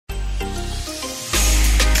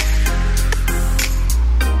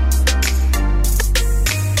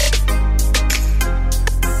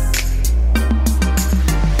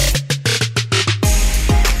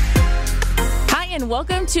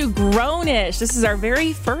to Grownish. This is our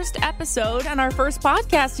very first episode on our first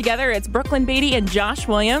podcast together. It's Brooklyn Beatty and Josh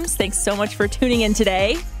Williams. Thanks so much for tuning in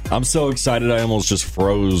today. I'm so excited. I almost just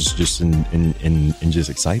froze just in just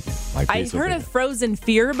excitement. I've heard of frozen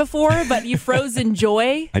fear before, but you froze in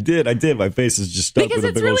joy. I did. My face is just stuck because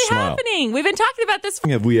with a big old it's really smile. happening. We've been talking about this.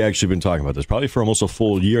 Have we actually been talking about this? Probably for almost a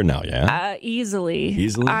full year now, yeah? Easily.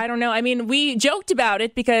 Easily? I don't know. I mean, we joked about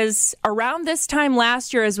it because around this time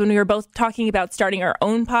last year is when we were both talking about starting our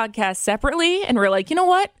own podcast separately. And we're like, you know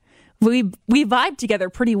what? We vibe together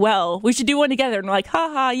pretty well. We should do one together. And we're like,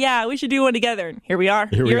 haha, yeah, we should do one together. And here we are.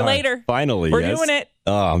 A year later. Finally, we're doing it.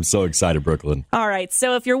 Oh, I'm so excited, Brooklyn. All right.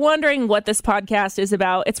 So if you're wondering what this podcast is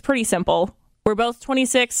about, it's pretty simple. We're both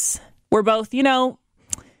 26. We're both, we're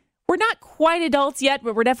not quite adults yet,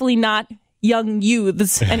 but we're definitely not young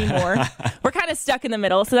youths anymore. We're kind of stuck in the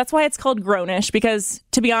middle. So that's why it's called Grownish, because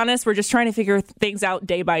to be honest, we're just trying to figure things out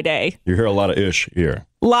day by day. You hear a lot of ish here.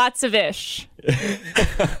 Lots of ish.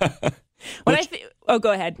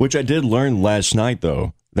 Go ahead. Which I did learn last night,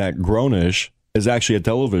 though, that Grownish is actually a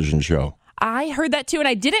television show. I heard that too, and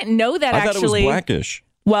I didn't know that I thought it was Blackish.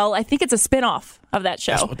 Well, I think it's a spinoff of that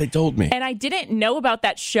show. That's what they told me. And I didn't know about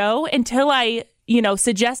that show until I,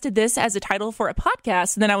 suggested this as a title for a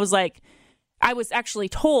podcast. And then I was like, I was actually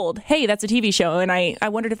told, hey, that's a TV show. And I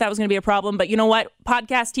wondered if that was going to be a problem. But you know what?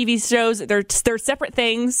 Podcast, TV shows, they're separate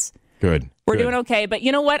things. Good. We're doing okay. But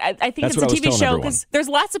you know what? I think it's a TV show because there's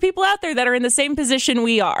lots of people out there that are in the same position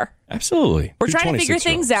we are. Absolutely. We're trying to figure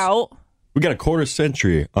things out. We got a quarter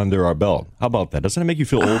century under our belt. How about that? Doesn't it make you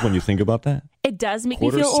feel old when you think about that? It does make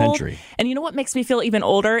me feel old. And you know what makes me feel even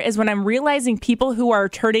older is when I'm realizing people who are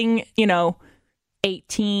turning,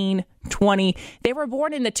 18, 20, they were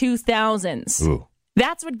born in the 2000s. Ooh.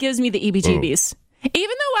 That's what gives me the EBGBs.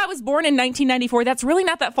 Even though I was born in 1994, that's really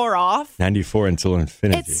not that far off. 94 until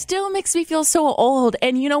infinity. It still makes me feel so old.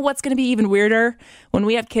 And you know what's going to be even weirder? When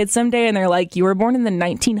we have kids someday and they're like, you were born in the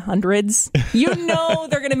 1900s.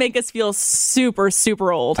 They're going to make us feel super,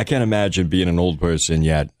 super old. I can't imagine being an old person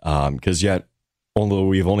yet. Because although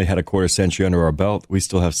we've only had a quarter century under our belt, we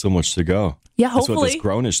still have so much to go. Yeah, hopefully. That's what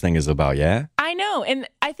this Grownish thing is about, yeah? I know. And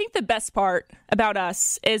I think the best part about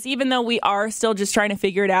us is even though we are still just trying to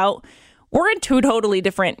figure it out, we're in two totally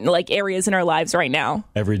different areas in our lives right now.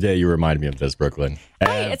 Every day you remind me of this, Brooklyn.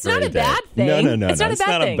 Hey, it's not a bad thing. No. It's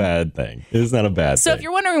not a bad thing. It's not a bad thing. So if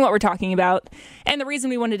you're wondering what we're talking about and the reason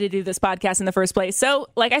we wanted to do this podcast in the first place. So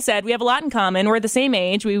like I said, we have a lot in common. We're the same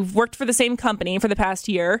age. We've worked for the same company for the past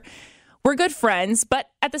year. We're good friends,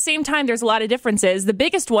 but at the same time, there's a lot of differences. The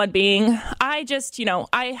biggest one being, I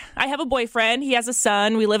have a boyfriend. He has a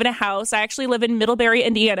son. We live in a house. I actually live in Middlebury,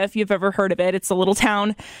 Indiana, if you've ever heard of it. It's a little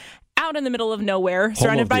town out in the middle of nowhere,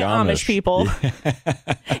 surrounded by Amish people.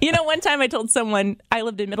 Yeah. One time I told someone I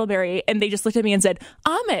lived in Middlebury, and they just looked at me and said,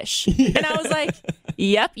 Amish. And I was like,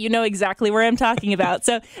 yep, you know exactly where I'm talking about.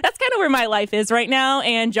 So that's kind of where my life is right now,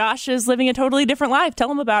 and Josh is living a totally different life. Tell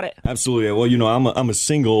him about it. Absolutely. Well, I'm a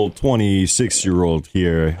single 26-year-old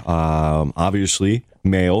here, obviously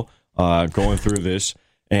male, going through this.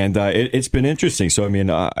 And it's been interesting. So,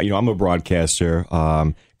 I'm a broadcaster,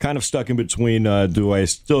 kind of stuck in between. Do I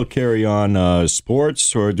still carry on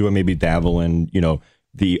sports, or do I maybe dabble in,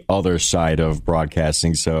 the other side of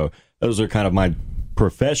broadcasting? So those are kind of my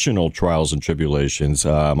professional trials and tribulations,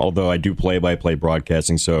 although I do play-by-play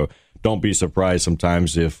broadcasting. So don't be surprised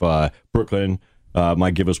sometimes if Brooklyn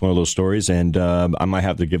might give us one of those stories, and I might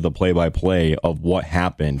have to give the play-by-play of what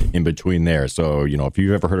happened in between there. So, if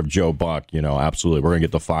you've ever heard of Joe Buck, absolutely, we're going to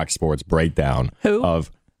get the Fox Sports breakdown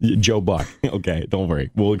of Joe Buck. Okay, don't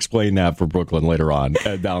worry. We'll explain that for Brooklyn later on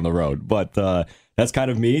down the road. But that's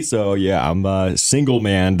kind of me. So, yeah, I'm a single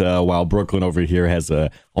man while Brooklyn over here has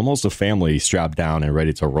almost a family strapped down and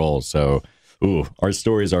ready to roll. So, our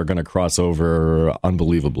stories are going to cross over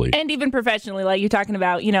unbelievably. And even professionally, like you're talking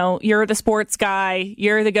about, you're the sports guy,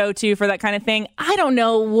 you're the go-to for that kind of thing. I don't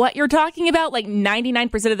know what you're talking about. Like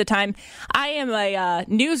 99% of the time, I am a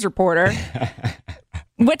news reporter.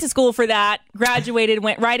 Went to school for that, graduated,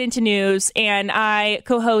 went right into news, and I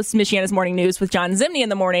co-host Michiana's Morning News with John Zimney in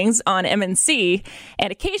the mornings on MNC.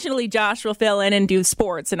 And occasionally Josh will fill in and do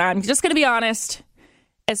sports. And I'm just going to be honest,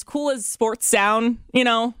 as cool as sports sound,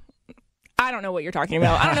 I don't know what you're talking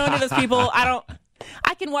about. I don't know any of those people.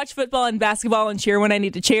 I can watch football and basketball and cheer when I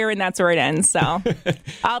need to cheer, and that's where it ends. So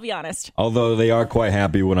I'll be honest. Although they are quite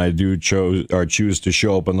happy when I do choose to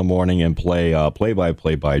show up in the morning and play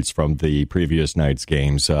play-by-play bites from the previous night's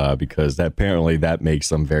games, because apparently that makes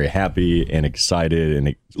them very happy and excited, and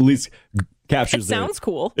at least captures. It sounds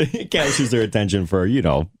cool. It captures their attention for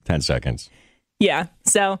 10 seconds. Yeah.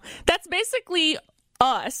 So that's basically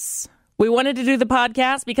us. We wanted to do the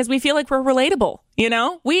podcast because we feel like we're relatable. You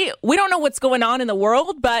know, we don't know what's going on in the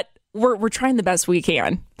world, but we're trying the best we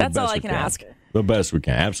can. That's all I can ask. The best we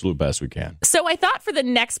can. Absolute best we can. So I thought for the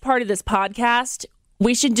next part of this podcast,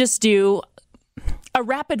 we should just do a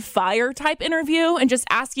rapid fire type interview and just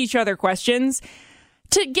ask each other questions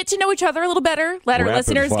to get to know each other a little better. Let our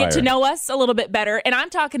listeners get to know us a little bit better. And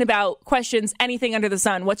I'm talking about questions, anything under the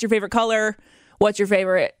sun. What's your favorite color? What's your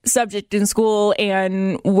favorite subject in school?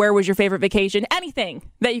 And where was your favorite vacation? Anything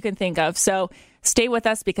that you can think of. So stay with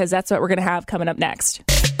us because that's what we're going to have coming up next.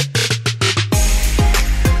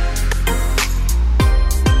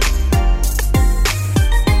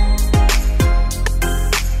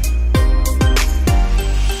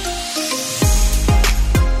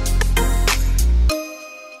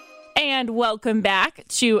 And welcome back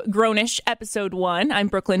to Grownish Episode 1. I'm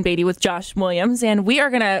Brooklyn Beatty with Josh Williams, and we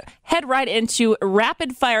are going to head right into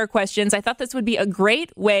rapid fire questions. I thought this would be a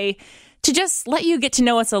great way to just let you get to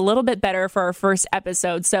know us a little bit better for our first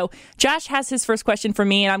episode. So Josh has his first question for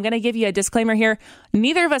me, and I'm going to give you a disclaimer here.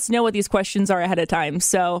 Neither of us know what these questions are ahead of time,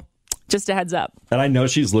 so just a heads up. And I know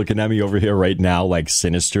she's looking at me over here right now, like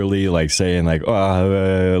sinisterly, like saying like,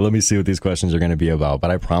 let me see what these questions are going to be about.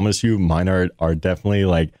 But I promise you, mine are definitely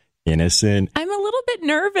like innocent. I'm a little bit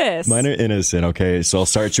nervous. Mine are innocent. Okay, so I'll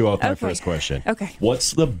start you off with my first question. Okay.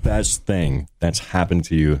 What's the best thing that's happened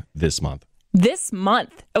to you this month? This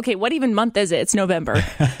month? Okay, what even month is it? It's November.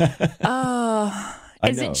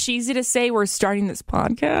 Is it cheesy to say we're starting this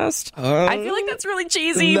podcast? I feel like that's really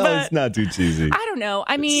cheesy. No, but it's not too cheesy. I don't know.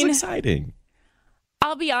 I mean, it's exciting.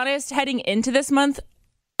 I'll be honest, heading into this month,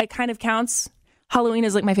 it kind of counts. Halloween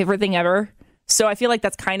is like my favorite thing ever. So I feel like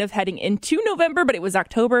that's kind of heading into November, but it was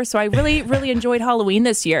October. So I really, really enjoyed Halloween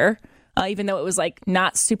this year, even though it was like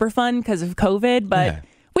not super fun because of COVID, but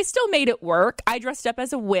we still made it work. I dressed up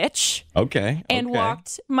as a witch. Okay. And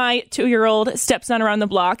walked my 2-year-old stepson around the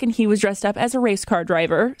block, and he was dressed up as a race car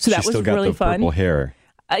driver. So that was really fun. Purple hair.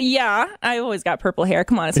 Yeah, I always got purple hair.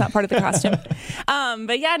 Come on, it's not part of the costume.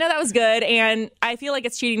 But yeah, no, that was good. And I feel like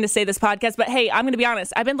it's cheating to say this podcast, but hey, I'm going to be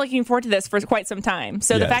honest. I've been looking forward to this for quite some time.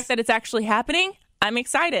 So the fact that it's actually happening, I'm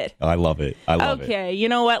excited. I love it. I love it. Okay, you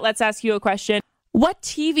know what? Let's ask you a question. What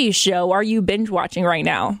TV show are you binge watching right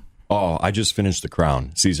now? Oh, I just finished The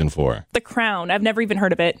Crown, season 4. The Crown. I've never even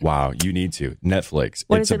heard of it. Wow, you need to. Netflix.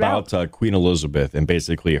 What it's is it about? Queen Elizabeth and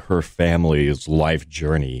basically her family's life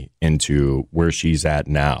journey into where she's at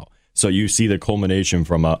now. So you see the culmination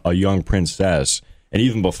from a young princess, and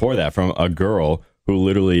even before that, from a girl who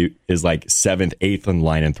literally is like 7th, 8th in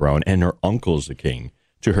line and throne, and her uncle's the king,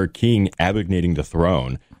 to her king abdicating the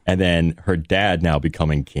throne, and then her dad now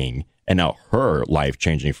becoming king, and now her life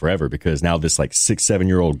changing forever because now this like 6,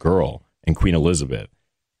 7-year-old girl and Queen Elizabeth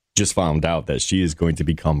just found out that she is going to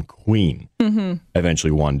become queen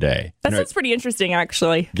eventually one day. That sounds pretty interesting,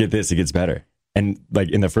 actually. Get this, it gets better. And like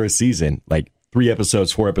in the first season, like 4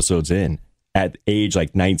 episodes in, at age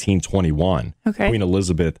like 19, 21, Queen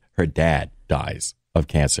Elizabeth, her dad dies of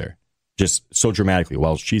cancer. Just so dramatically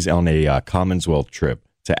while she's on a Commonwealth trip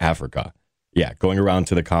to Africa. Yeah, going around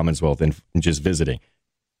to the Commonwealth and just visiting.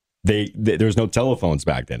 There's no telephones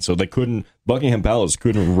back then, so Buckingham Palace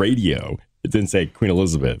couldn't radio. It didn't say Queen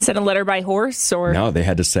Elizabeth. Send a letter by horse, or no? They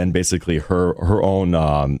had to send basically her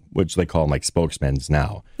own, which they call them like spokesmen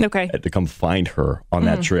now. Okay, to come find her on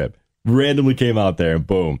that trip. Randomly came out there and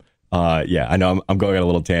boom. Yeah, I know I'm going on a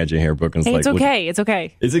little tangent here. Brooklyn's hey, like, it's okay. It's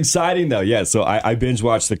okay. It's exciting though. Yeah. So I binge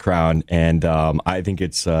watched The Crown, and I think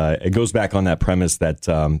it goes back on that premise that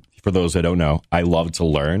for those that don't know, I love to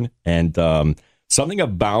learn, and something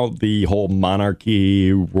about the whole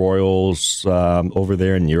monarchy royals over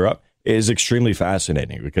there in Europe is extremely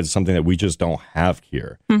fascinating because it's something that we just don't have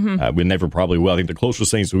here. We never probably will. I think the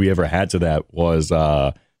closest things we ever had to that was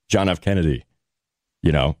John F. Kennedy.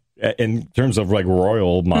 You know, in terms of like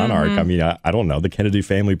royal monarch, I mean, I don't know. The Kennedy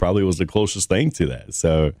family probably was the closest thing to that.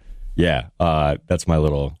 So, yeah, that's my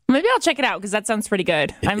little. Maybe I'll check it out because that sounds pretty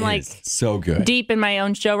good. I'm like so good, deep in my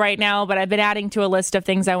own show right now, but I've been adding to a list of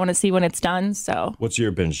things I want to see when it's done. So, what's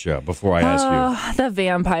your binge show? Before I ask you, The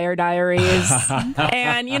Vampire Diaries.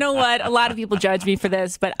 And you know what? A lot of people judge me for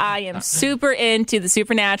this, but I am super into the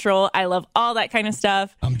supernatural. I love all that kind of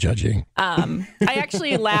stuff. I'm judging. I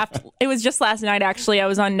actually laughed. It was just last night. Actually, I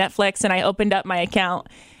was on Netflix and I opened up my account,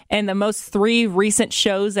 and the most 3 recent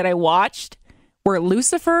shows that I watched were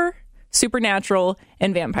Lucifer, Supernatural,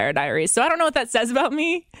 and Vampire Diaries. So I don't know what that says about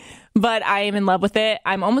me, but I am in love with it.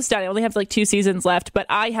 I'm almost done. I only have like 2 seasons left, but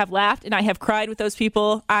I have laughed and I have cried with those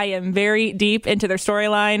people. I am very deep into their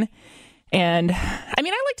storyline. And I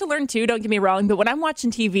mean, I like to learn too, don't get me wrong, but when I'm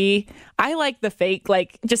watching TV, I like the fake,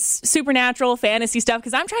 like just supernatural fantasy stuff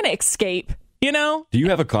because I'm trying to escape, you know? Do you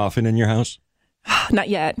have a coffin in your house? Not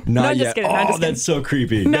yet. Not no, I'm yet. Just kidding. Oh, I'm just kidding. that's so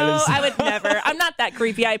creepy. No, I would never. I'm not that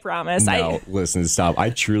creepy, I promise. No, listen, stop. I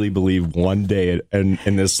truly believe one day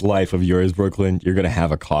in this life of yours, Brooklyn, you're going to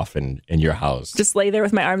have a coffin in your house. Just lay there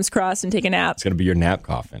with my arms crossed and take a nap. It's going to be your nap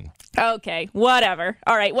coffin. Okay, whatever.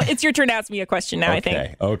 All right, well, it's your turn to ask me a question now, I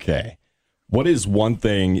think. Okay. What is one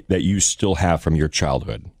thing that you still have from your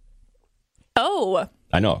childhood? Oh.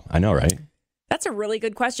 I know, right? That's a really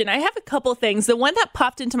good question. I have a couple things. The one that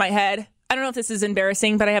popped into my head, I don't know if this is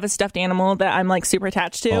embarrassing, but I have a stuffed animal that I'm like super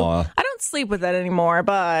attached to. I don't sleep with it anymore,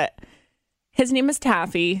 but his name is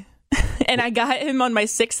Taffy. And I got him on my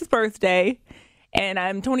 6th birthday. And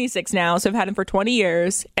I'm 26 now, so I've had him for 20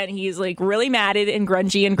 years. And he's like really matted and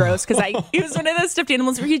grungy and gross because he was one of those stuffed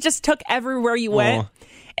animals where he just took everywhere you went.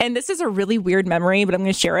 And this is a really weird memory, but I'm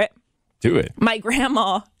going to share it. Do it. My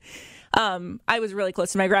grandma, I was really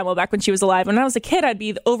close to my grandma back when she was alive. When I was a kid, I'd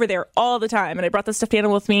be over there all the time. And I brought the stuffed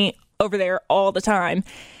animal with me over there all the time.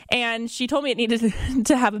 And she told me it needed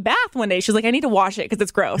to have a bath one day. She's like, I need to wash it because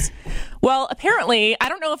it's gross. Well, apparently, I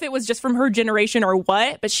don't know if it was just from her generation or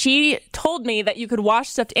what, but she told me that you could wash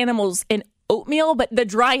stuffed animals in oatmeal, but the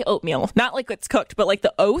dry oatmeal, not like it's cooked, but like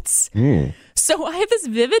the oats. So I have this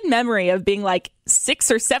vivid memory of being like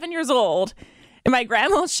 6 or 7 years old and my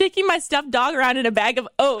grandma shaking my stuffed dog around in a bag of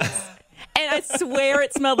oats. And I swear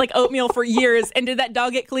it smelled like oatmeal for years. And did that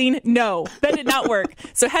dog get clean? No, that did not work.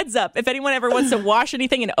 So heads up, if anyone ever wants to wash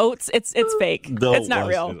anything in oats, it's fake. It's not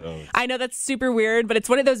real. I know that's super weird, but it's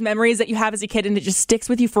one of those memories that you have as a kid and it just sticks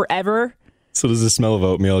with you forever. So does the smell of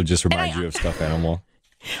oatmeal just remind you of stuffed animal?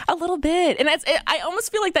 A little bit. And I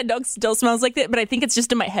almost feel like that dog still smells like that, but I think it's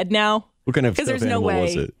just in my head now. What kind of stuffed animal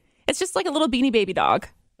was it? It's just like a little Beanie Baby dog.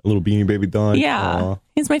 A little Beanie Baby dog? Yeah. Aww.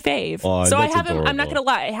 He's my fave. Aww, so I have adorable. him, I'm not going to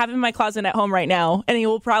lie, I have him in my closet at home right now, and he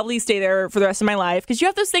will probably stay there for the rest of my life, because you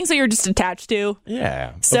have those things that you're just attached to.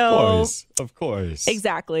 Yeah, so, of course.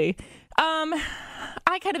 Exactly.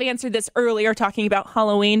 I kind of answered this earlier talking about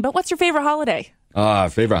Halloween, but what's your favorite holiday?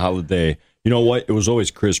 Favorite holiday? You know what? It was always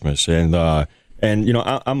Christmas, and you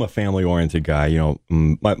know, I'm a family-oriented guy. You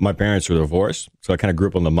know, my parents were divorced, so I kind of grew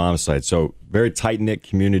up on the mom's side. So very tight-knit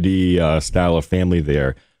community style of family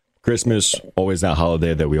there. Christmas, always that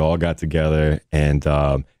holiday that we all got together. And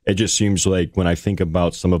it just seems like when I think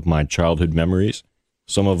about some of my childhood memories,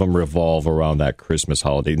 some of them revolve around that Christmas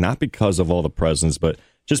holiday. Not because of all the presents, but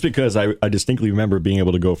just because I distinctly remember being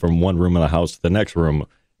able to go from one room in the house to the next room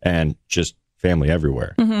and just family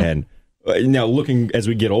everywhere. And now, looking as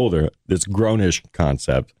we get older, this grownish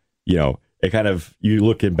concept, you know, it kind of, you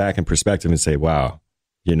look it back in perspective and say, wow,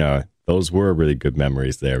 you know, those were really good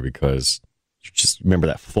memories there because you just remember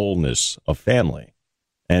that fullness of family.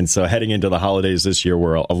 And so heading into the holidays this year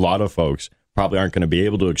where a lot of folks probably aren't going to be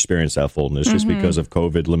able to experience that fullness just because of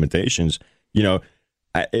COVID limitations, you know,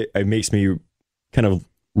 it makes me kind of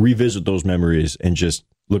revisit those memories and just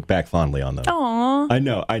look back fondly on them. Aw. I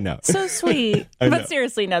know. So sweet. But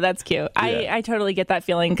seriously, no, that's cute. Yeah. I totally get that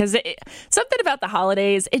feeling because something about the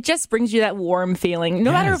holidays, it just brings you that warm feeling.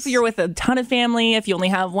 No matter if you're with a ton of family, if you only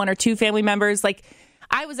have 1 or 2 family members. Like,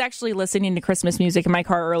 I was actually listening to Christmas music in my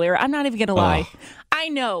car earlier. I'm not even going to lie. I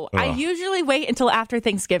know. I usually wait until after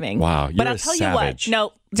Thanksgiving. Wow. But I'll tell savage. you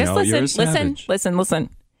what. No, just listen.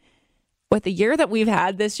 With the year that we've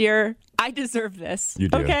had this year, I deserve this. You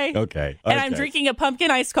do. Okay. And I'm drinking a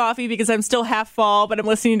pumpkin iced coffee because I'm still half fall, but I'm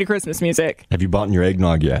listening to Christmas music. Have you bought your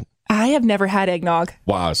eggnog yet? I have never had eggnog.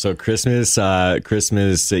 Wow. So Christmas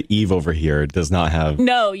Eve over here does not have.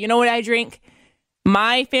 No. You know what I drink?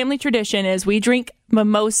 My family tradition is we drink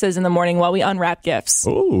mimosas in the morning while we unwrap gifts.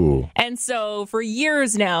 Ooh. And so for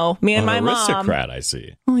years now, me and my mom. Aristocrat, I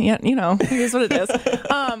see. Oh, yeah. You know, it is what it is.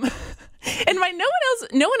 And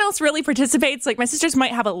no one else really participates. Like, my sisters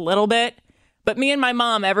might have a little bit, but me and my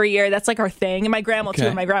mom every year, that's like our thing. And my grandma too,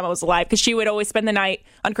 when my grandma was alive, because she would always spend the night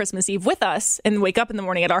on Christmas Eve with us and wake up in the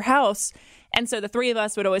morning at our house. And so the 3 of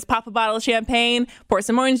us would always pop a bottle of champagne, pour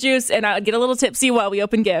some orange juice, and I would get a little tipsy while we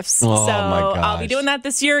open gifts. Oh, so my gosh. I'll be doing that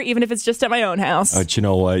this year, even if it's just at my own house. But you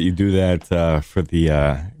know what? You do that for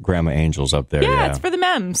the grandma angels up there. Yeah, it's for the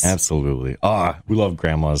mems. Absolutely. We love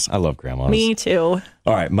grandmas. I love grandmas. Me too.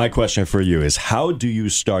 All right. My question for you is, how do you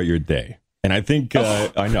start your day? And I think,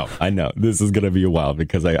 I know, this is going to be a while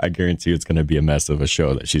because I guarantee you it's going to be a mess of a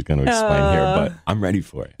show that she's going to explain here, but I'm ready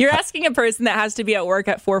for it. You're asking a person that has to be at work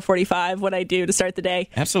at 4:45 what I do to start the day.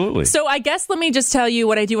 Absolutely. So I guess let me just tell you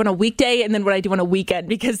what I do on a weekday and then what I do on a weekend,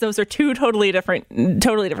 because those are two totally different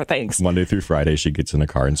things. Monday through Friday, she gets in the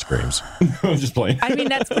car and screams. I'm just playing. I mean,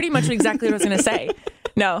 that's pretty much exactly what I was going to say.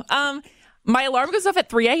 No. My alarm goes off at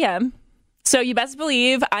 3 a.m. So you best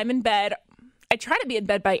believe I'm in bed. I try to be in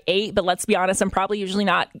bed by 8, but let's be honest, I'm probably usually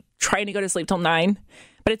not trying to go to sleep till 9.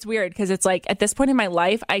 But it's weird because it's like at this point in my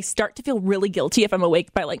life, I start to feel really guilty if I'm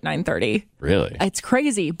awake by like 9:30. Really? It's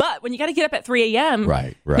crazy. But when you got to get up at 3 a.m.,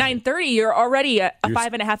 right. 9:30, you're already at a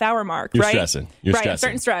 5.5 hour mark, you're right? Stressing. You're right, stressing. I'm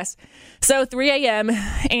starting to stress. So 3 a.m.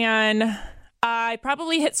 and I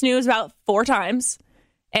probably hit snooze about 4 times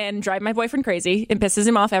and drive my boyfriend crazy and pisses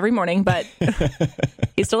him off every morning, but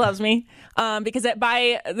he still loves me. Because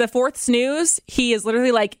by the 4th snooze, he is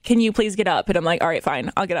literally like, "Can you please get up?" And I'm like, "All right, fine,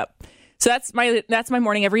 I'll get up." So that's my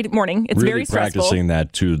morning every morning. It's really very stressful. Practicing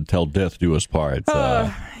that to till death do us part.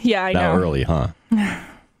 Yeah, I know. That early, huh?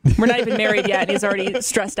 We're not even married yet, and he's already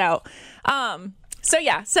stressed out. So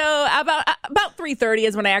about 3:30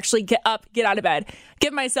 is when I actually get out of bed,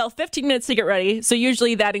 give myself 15 minutes to get ready. So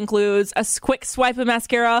usually that includes a quick swipe of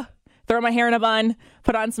mascara, throw my hair in a bun,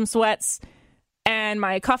 put on some sweats, and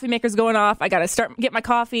my coffee maker's going off. I got to get my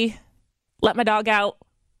coffee, let my dog out,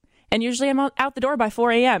 and usually I'm out the door by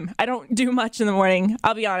 4 a.m. I don't do much in the morning.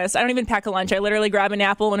 I'll be honest. I don't even pack a lunch. I literally grab an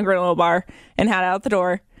apple and a granola bar and head out the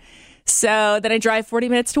door. So then I drive 40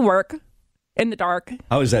 minutes to work in the dark.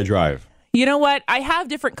 How is that drive? You know what? I have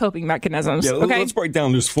different coping mechanisms. Yeah, okay? Let's break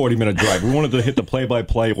down this 40-minute drive. We wanted to hit the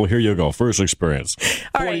play-by-play. Well, here you go. First experience.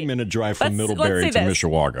 40-minute drive from Middlebury to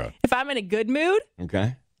Mishawaka. If I'm in a good mood,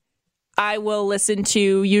 okay, I will listen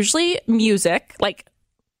to usually music, like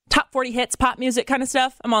top 40 hits, pop music kind of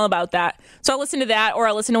stuff. I'm all about that. So I'll listen to that, or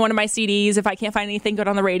I'll listen to one of my CDs if I can't find anything good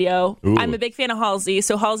on the radio. Ooh. I'm a big fan of Halsey,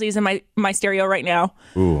 so Halsey's in my stereo right now.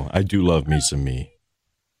 Ooh, I do love me some me.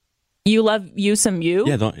 You love you some you?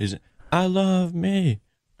 Yeah, is it? I love me.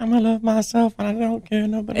 I'm gonna love myself, and I don't care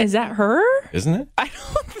nobody. Is that her? Isn't it? I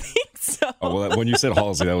don't think so. Oh, well, when you said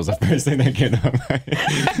Halsey, that was the first thing that came to my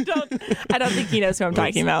mind. I don't think he knows who I'm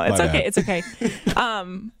talking about. It's okay. It's okay.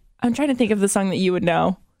 I'm trying to think of the song that you would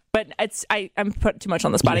know. But I'm put too much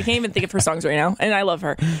on the spot. I can't even think of her songs right now, and I love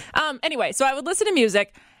her. Anyway, so I would listen to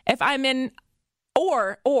music if I'm in,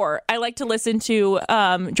 or I like to listen to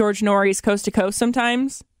George Norrie's Coast to Coast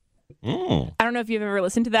sometimes. I don't know if you've ever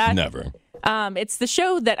listened to that. Never. It's the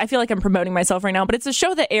show that I feel like I'm promoting myself right now, but it's a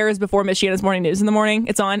show that airs before Michiana's Morning News in the morning.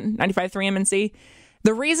 It's on 95.3 MNC.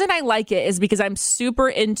 The reason I like it is because I'm super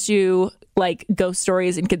into like ghost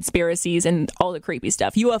stories and conspiracies and all the creepy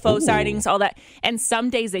stuff, UFO sightings, all that. And some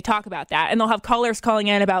days they talk about that, and they'll have callers calling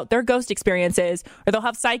in about their ghost experiences, or they'll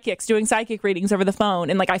have psychics doing psychic readings over the phone.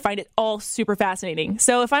 And like, I find it all super fascinating.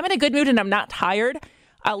 So if I'm in a good mood and I'm not tired,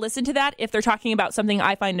 I'll listen to that. If they're talking about something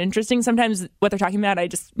I find interesting, sometimes what they're talking about,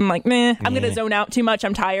 I'm like, meh, I'm going to zone out too much.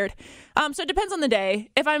 I'm tired. So it depends on the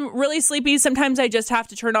day. If I'm really sleepy, sometimes I just have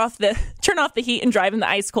to turn off the heat and drive in the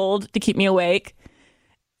ice cold to keep me awake.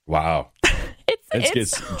 Wow. It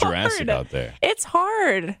gets hard. Jurassic out there. It's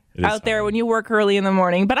hard out there when you work early in the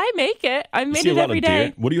morning, but I make it. I made it every day.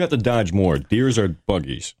 Deer? What do you have to dodge more, deers or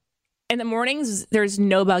buggies? In the mornings, there's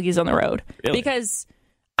no buggies on the road. Really? Because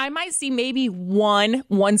I might see maybe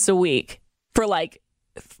once a week for like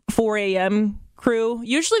 4 a.m. crew.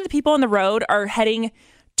 Usually the people on the road are heading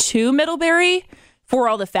to Middlebury for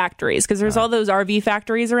all the factories, because there's all those RV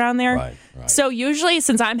factories around there. Right. So usually,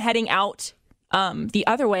 since I'm heading out the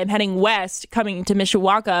other way, I'm heading west, coming to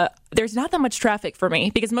Mishawaka, there's not that much traffic for me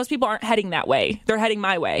because most people aren't heading that way. They're heading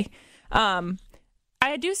my way.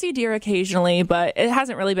 I do see deer occasionally, but it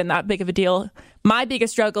hasn't really been that big of a deal. My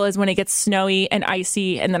biggest struggle is when it gets snowy and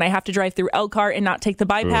icy, and then I have to drive through Elkhart and not take the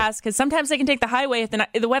bypass, because sometimes I can take the highway if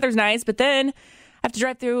the weather's nice, but then I have to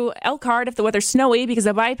drive through Elkhart if the weather's snowy because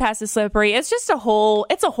the bypass is slippery. It's just a whole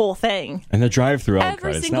thing. And the drive through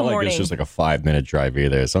Elkhart, it's not like morning. It's just like a 5-minute drive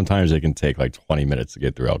either. Sometimes it can take like 20 minutes to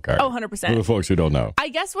get through Elkhart. Oh, 100%. For the folks who don't know. I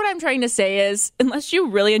guess what I'm trying to say is, unless you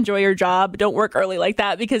really enjoy your job, don't work early like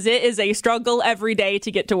that, because it is a struggle every day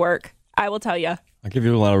to get to work. I will tell you. I give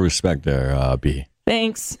you a lot of respect there, B.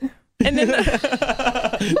 Thanks. And then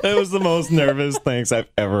that was the most nervous thanks I've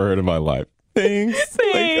ever heard in my life. Thanks.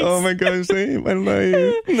 Like, oh my gosh, I love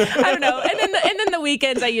you. I don't know. And then the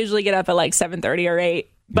weekends I usually get up at like 7:30 or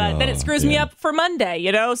 8. But then it screws me up for Monday,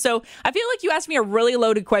 you know? So I feel like you asked me a really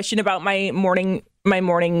loaded question about my morning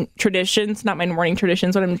traditions. Not my morning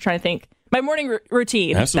traditions, what I'm trying to think. My morning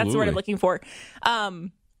routine. Absolutely. That's the word I'm looking for.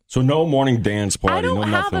 So no morning dance party, I don't no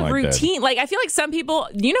have nothing a like routine. Like, I feel like some people,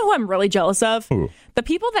 you know who I'm really jealous of? Who? The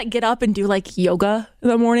people that get up and do like yoga in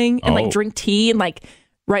the morning and like Oh. drink tea and like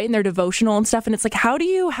write in their devotional and stuff. And it's like, how do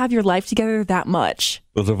you have your life together that much?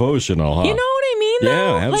 that. The devotional, huh? You know what I mean? Yeah,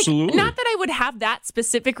 though? absolutely. Like, not that I would have that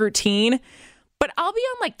specific routine, but I'll be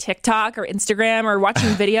on like TikTok or Instagram or watching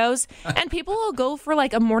videos, and people will go for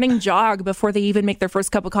like a morning jog before they even make their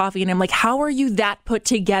first cup of coffee. And I'm like, how are you that put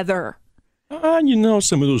together? You know,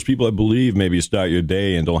 some of those people, I believe, maybe start your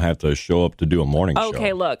day and don't have to show up to do a morning show.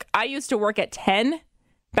 Okay, look, I used to work at 10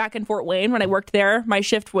 back in Fort Wayne. When I worked there, my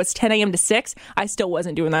shift was 10 a.m. to 6. I still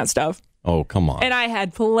wasn't doing that stuff. Oh, come on. And I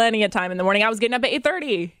had plenty of time in the morning. I was getting up at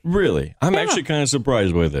 8:30. Really? I'm actually kind of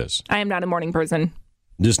surprised by this. I am not a morning person.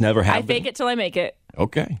 Just never I happened. fake it till I make it.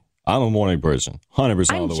 Okay. I'm a morning person,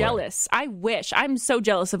 100% I'm of the way. jealous. I wish. I'm so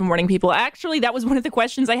jealous of morning people. Actually, that was one of the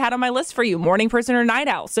questions I had on my list for you. Morning person or night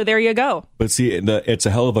owl? So there you go. But see, it's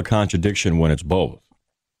a hell of a contradiction when it's both.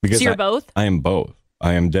 Because So you're both? I am both.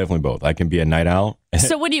 I am definitely both. I can be a night owl.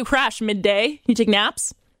 So when do you crash? Midday? You take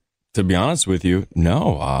naps? To be honest with you,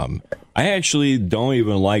 no. I actually don't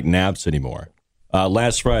even like naps anymore.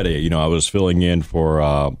 Last Friday, I was filling in for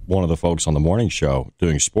one of the folks on the morning show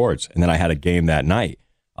doing sports, and then I had a game that night.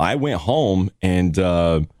 I went home and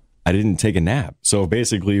I didn't take a nap. So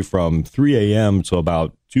basically from 3 a.m. to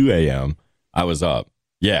about 2 a.m., I was up.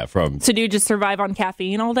 Yeah, So do you just survive on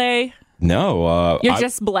caffeine all day? No. You're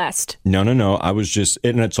just blessed. No. I was just,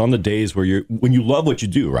 and it's on the days where when you love what you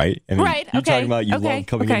do, right? I mean, Right, You're okay, talking about you okay, love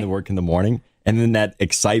coming okay. into work in the morning, and then that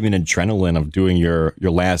excitement and adrenaline of doing your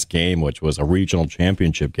last game, which was a regional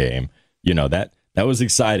championship game. That was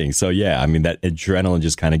exciting. So yeah, I mean, that adrenaline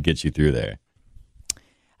just kind of gets you through there.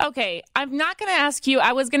 Okay, I'm not going to ask you.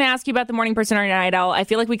 I was going to ask you about the morning person or night owl. I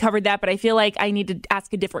feel like we covered that, but I feel like I need to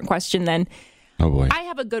ask a different question then. Oh boy. I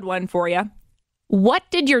have a good one for you. What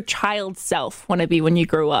did your child self want to be when you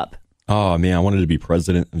grew up? Oh man, I wanted to be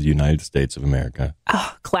president of the United States of America.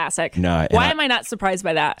 Oh, classic. No, and Why am I not surprised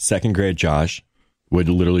by that? Second grade Josh would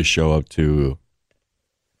literally show up to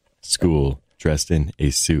school dressed in a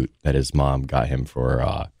suit that his mom got him for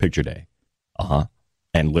picture day.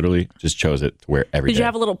 And literally just chose it to wear every day. Did you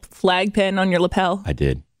have a little flag pin on your lapel? I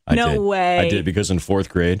did. No way. I did, because in fourth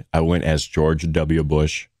grade, I went as George W.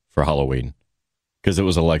 Bush for Halloween. Because it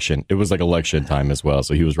was election. It was like election time as well.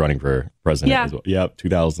 So he was running for president as well. Yep,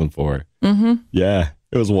 2004. Mm-hmm. Yeah,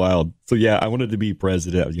 it was wild. So yeah, I wanted to be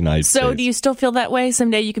president of the United States. So do you still feel that way?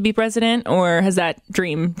 Someday you could be president? Or has that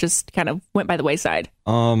dream just kind of went by the wayside?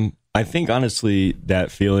 I think honestly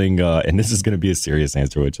that feeling, and this is going to be a serious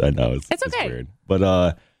answer, which I know it's okay. weird,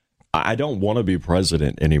 but I don't want to be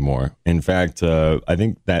president anymore. In fact, I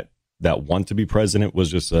think that want to be president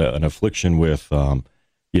was just an affliction with,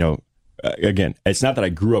 again, it's not that I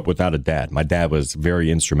grew up without a dad. My dad was very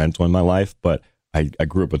instrumental in my life, but I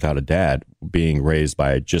grew up without a dad, being raised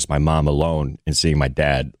by just my mom alone and seeing my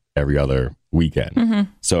dad every other weekend. Mm-hmm.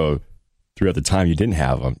 So throughout the time you didn't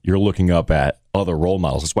have him, you're looking up at other role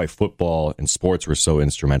models. That's why football and sports were so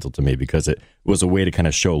instrumental to me, because it was a way to kind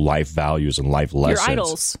of show life values and life lessons. Your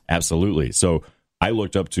idols. Absolutely. So I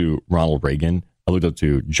looked up to Ronald Reagan. I looked up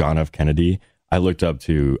to John F. Kennedy. I looked up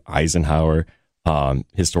to Eisenhower,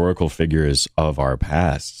 historical figures of our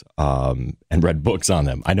past, and read books on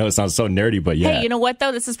them. I know it sounds so nerdy, but yeah. Hey, you know what,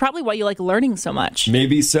 though? This is probably why you like learning so much.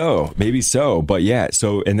 Maybe so. But yeah.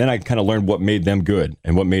 So, and then I kind of learned what made them good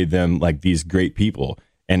and what made them like these great people.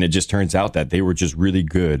 And it just turns out that they were just really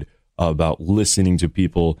good about listening to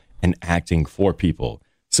people and acting for people.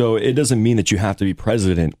 So it doesn't mean that you have to be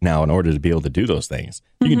president now in order to be able to do those things.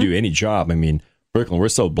 You can do any job. I mean, Brooklyn, we're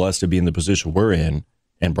so blessed to be in the position we're in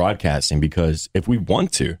and broadcasting, because if we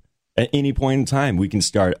want to, at any point in time, we can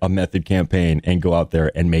start a method campaign and go out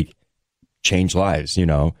there and change lives,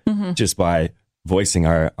 just by voicing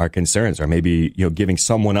our concerns, or maybe, giving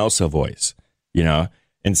someone else a voice,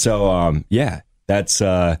 And so, that's,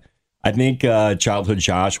 I think childhood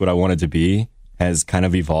Josh, what I wanted to be, has kind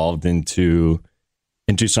of evolved into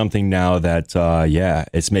something now that,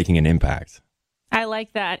 it's making an impact. I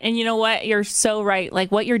like that. And you know what? You're so right.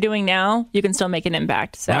 Like what you're doing now, you can still make an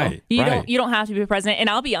impact. So you don't have to be president. And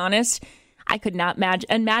I'll be honest, I could not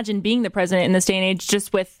imagine being the president in this day and age,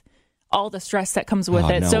 just with all the stress that comes with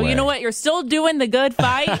it. No so way. You know what? You're still doing the good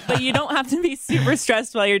fight, but you don't have to be super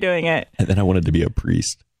stressed while you're doing it. And then I wanted to be a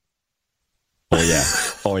priest.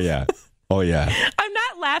 Oh yeah. I'm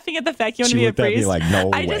not laughing at the fact you want She to be a looked at me priest. like,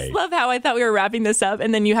 no I way. just love how I thought we were wrapping this up,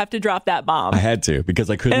 and then you have to drop that bomb. I had to, because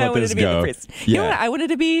I couldn't And I let wanted this to be a go. priest. You know what I wanted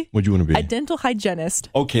to be? What'd you want to be? A dental hygienist.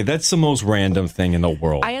 Okay, that's the most random thing in the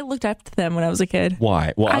world. I looked up to them when I was a kid.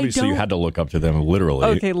 Why? Well, I obviously you don't- had to look up to them literally.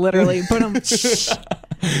 Okay, literally. But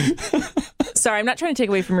Sorry, I'm not trying to take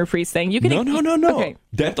away from your priest thing. You can No. Okay.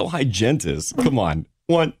 Dental hygienist. Come on.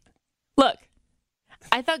 What? Look,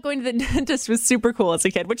 I thought going to the dentist was super cool as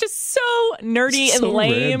a kid, which is so nerdy and So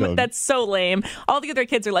lame. random. That's so lame. All the other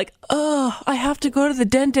kids are like, oh, I have to go to the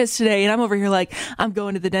dentist today. And I'm over here like, I'm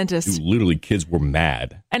going to the dentist. Literally, kids were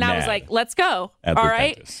mad. And I was like, let's go. At All the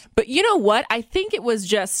right. dentist. But you know what? I think it was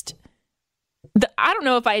just, I don't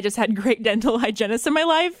know if I just had great dental hygienists in my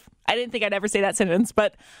life. I didn't think I'd ever say that sentence,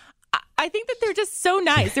 but I think that they're just so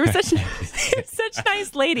nice. They were such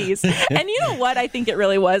nice ladies. And you know what? I think it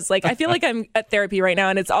really was. Like, I feel like I'm at therapy right now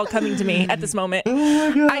and it's all coming to me at this moment. Oh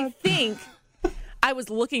my God. I think I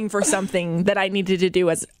was looking for something that I needed to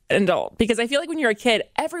do as an adult, because I feel like when you're a kid,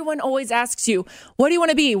 everyone always asks you, what do you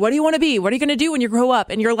want to be? What do you want to be? What are you going to do when you grow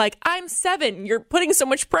up? And you're like, I'm 7. You're putting so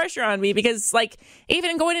much pressure on me, because like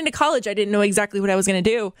even going into college, I didn't know exactly what I was going to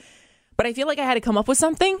do, but I feel like I had to come up with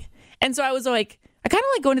something. And so I was like, I kind of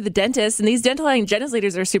like going to the dentist, and these dental hygienist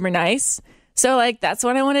ladies are super nice. So like, that's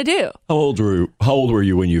what I want to do. How old were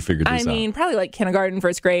you when you figured this out? I mean, probably like kindergarten,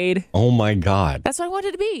 first grade. Oh my God. That's what I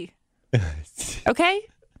wanted to be. Okay?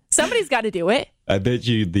 Somebody's got to do it. I bet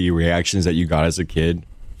you the reactions that you got as a kid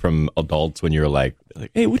from adults when you were like,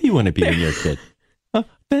 hey, what do you want to be when you're a kid?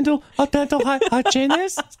 Dental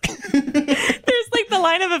hygienist? There's like the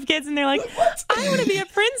lineup of kids and they're like, I want to be a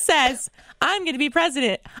princess. I'm going to be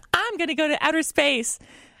president. I'm going to go to outer space.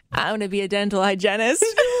 I want to be a dental hygienist.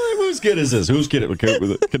 Whose kid is this? Whose kid?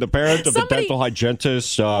 Can the parent of the Somebody- dental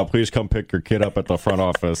hygienist please come pick your kid up at the front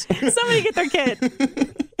office? Somebody get their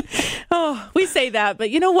kid. Oh, we say that, but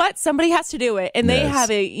you know what? Somebody has to do it. And they Yes.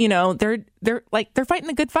 have a, you know, they're fighting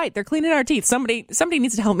the good fight. They're cleaning our teeth. Somebody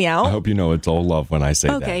needs to help me out. I hope you know it's all love when I say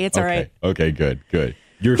that. Okay, it's all right. Okay, good.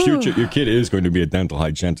 Your kid is going to be a dental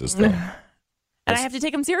hygienist, though. And I have to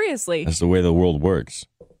take them seriously. That's the way the world works.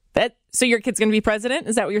 So your kid's going to be president?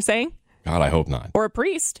 Is that what you're saying? God, I hope not. Or a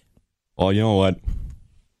priest? Well, you know what?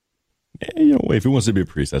 If he wants to be a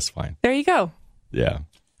priest, that's fine. There you go. Yeah.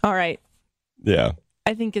 All right. Yeah.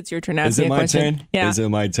 I think it's your turn to ask Is me it a my question. turn? Yeah. Is it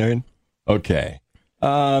my turn? Okay.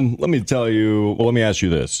 Let me ask you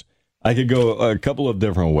this. I could go a couple of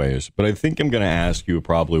different ways, but I think I'm going to ask you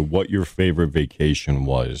probably what your favorite vacation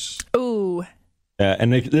was. Ooh.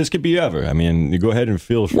 And this could be ever. I mean, you go ahead and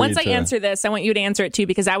feel free Once to... I answer this, I want you to answer it too,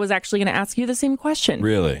 because I was actually going to ask you the same question.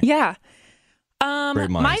 Really? Yeah.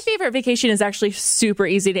 Great minds. My favorite vacation is actually super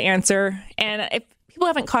easy to answer. And if people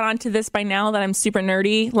haven't caught on to this by now that I'm super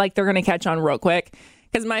nerdy, like they're going to catch on real quick.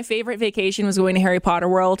 Because my favorite vacation was going to Harry Potter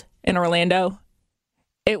World in Orlando.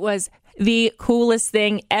 It was the coolest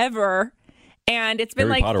thing ever. And it's been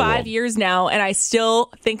Harry like Potter 5 World. years now, and I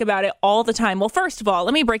still think about it all the time. Well, first of all,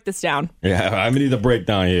 let me break this down. Yeah, I need a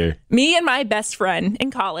breakdown here. Me and my best friend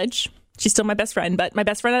in college, she's still my best friend, but my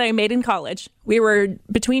best friend that I made in college, we were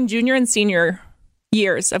between junior and senior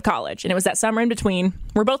years of college, and it was that summer in between.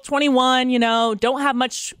 We're both 21, don't have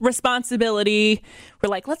much responsibility. We're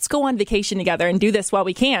like, let's go on vacation together and do this while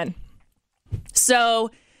we can.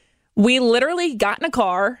 So we literally got in a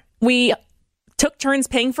car. We took turns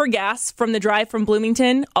paying for gas from the drive from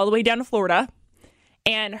Bloomington all the way down to Florida.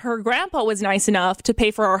 And her grandpa was nice enough to pay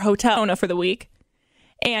for our hotel for the week.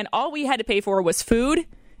 And all we had to pay for was food,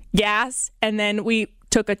 gas, and then we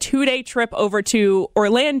took a 2-day trip over to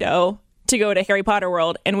Orlando to go to Harry Potter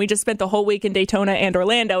World. And we just spent the whole week in Daytona and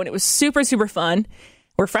Orlando, and it was super, super fun.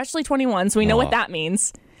 We're freshly 21, so we know what that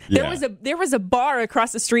means. Yeah. There was a bar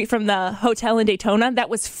across the street from the hotel in Daytona that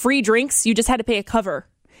was free drinks. You just had to pay a cover.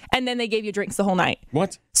 And then they gave you drinks the whole night.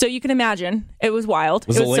 What? So you can imagine, it was wild.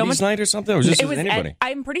 Was it it a ladies' night or something? Or was it anybody?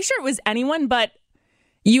 I'm pretty sure it was anyone, but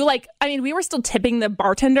we were still tipping the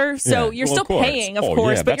bartender, so Yeah. you're Well, still of course. paying, of Oh,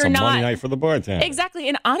 course, yeah, but that's you're a not. money night for the bartender. Exactly.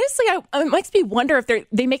 And honestly, it makes me wonder if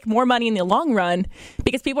they make more money in the long run,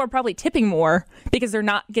 because people are probably tipping more because they're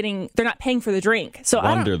not paying for the drink. So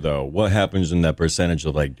Wonder though, what happens in that percentage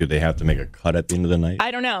of do they have to make a cut at the end of the night?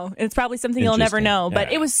 I don't know. It's probably something you'll never Interesting. know, but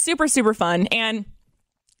Yeah. it was super, super fun. And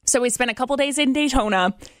so we spent a couple days in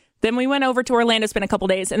Daytona. Then we went over to Orlando, spent a couple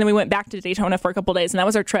days, and then we went back to Daytona for a couple days, and that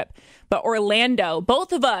was our trip. But Orlando,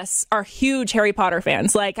 both of us are huge Harry Potter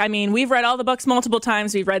fans. We've read all the books multiple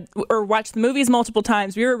times. We've read or watched the movies multiple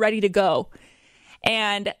times. We were ready to go.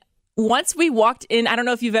 And once we walked in, I don't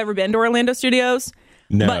know if you've ever been to Orlando Studios,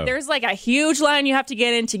 No. but there's a huge line you have to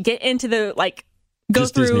get into the go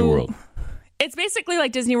Just through. Disney World. It's basically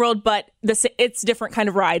like Disney World, but it's different kind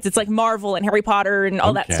of rides. It's like Marvel and Harry Potter and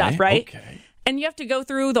all that Okay, stuff, right? okay. And you have to go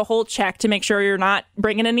through the whole check to make sure you're not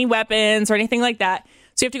bringing any weapons or anything like that.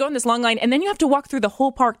 So you have to go in this long line, and then you have to walk through the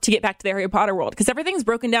whole park to get back to the Harry Potter world, because everything's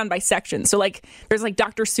broken down by sections. So like there's like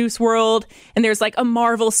Dr. Seuss world, and there's like a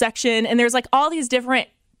Marvel section, and there's like all these different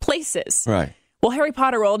places. Right. Well, Harry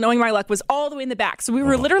Potter world, knowing my luck, was all the way in the back. So we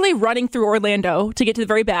were literally running through Orlando to get to the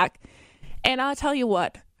very back. And I'll tell you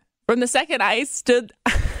what, from the second I stood,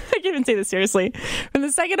 I can't even say this seriously, from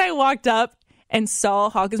the second I walked up and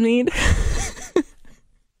saw Hogsmeade.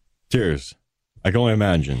 Tears. I can only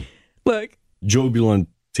imagine. Look. Jubilant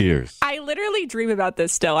tears. I literally dream about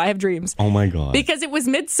this still. I have dreams. Oh my God. Because it was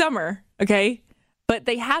midsummer, okay? But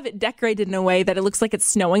they have it decorated in a way that it looks like it's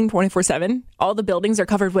snowing 24/7. All the buildings are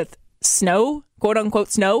covered with snow, quote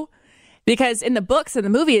unquote snow. Because in the books and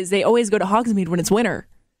the movies, they always go to Hogsmeade when it's winter.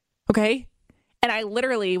 Okay? And I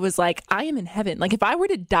literally was like, I am in heaven. Like, if I were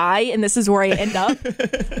to die and this is where I end up,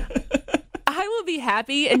 I will be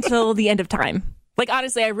happy until the end of time. Like,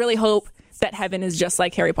 honestly, I really hope that heaven is just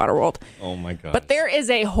like Harry Potter world. Oh my God. But there is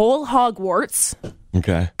a whole Hogwarts.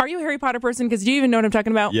 Okay. Are you a Harry Potter person? Because do you even know what I'm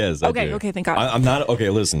talking about? Yes, Okay, I do. okay, thank God. I'm not. Okay,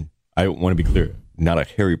 listen. I want to be clear. Not a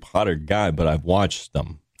Harry Potter guy, but I've watched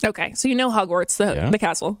them. Okay, so you know Hogwarts, the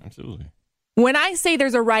castle. Absolutely. When I say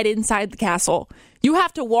there's a ride inside the castle, you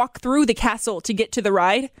have to walk through the castle to get to the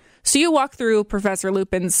ride. So you walk through Professor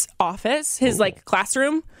Lupin's office, his like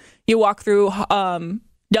classroom. You walk through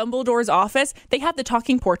Dumbledore's office. They have the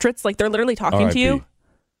talking portraits, like they're literally talking to you.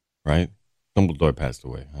 Right? Dumbledore passed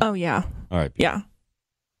away. Huh? Oh yeah. All right. Yeah.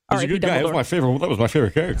 He's a good guy. That was my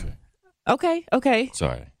favorite character. Okay.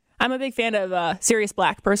 Sorry. I'm a big fan of Sirius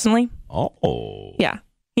Black personally. Oh. Yeah.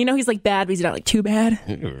 You know, he's like bad, but he's not like too bad.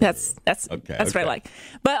 That's okay. What I like.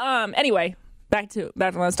 But anyway, back to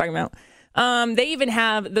what I was talking about. They even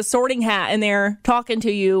have the Sorting Hat in there talking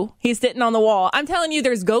to you. He's sitting on the wall. I'm telling you,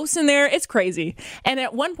 there's ghosts in there. It's crazy. And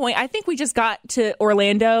at one point, I think we just got to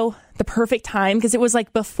Orlando the perfect time, because it was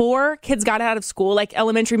like before kids got out of school, like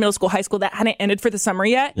elementary, middle school, high school, that hadn't ended for the summer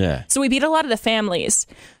yet. Yeah. So we beat a lot of the families.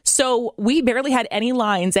 So we barely had any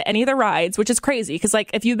lines at any of the rides, which is crazy, because like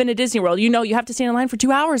if you've been to Disney World, you know you have to stand in line for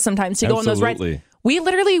 2 hours sometimes to go on those rides. We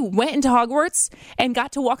literally went into Hogwarts and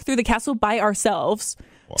got to walk through the castle by ourselves.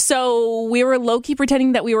 So we were low-key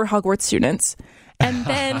pretending that we were Hogwarts students. And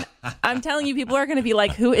then I'm telling you, people are going to be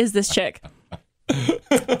like, who is this chick?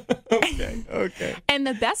 Okay. And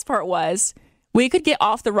the best part was we could get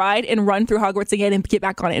off the ride and run through Hogwarts again and get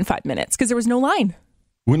back on it in 5 minutes because there was no line.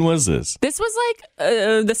 When was this? This was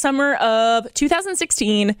like the summer of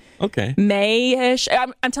 2016. Okay. May-ish.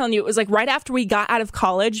 I'm telling you, it was like right after we got out of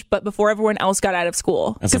college, but before everyone else got out of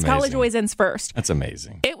school. Because college always ends first. That's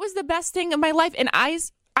amazing. It was the best thing of my life. And I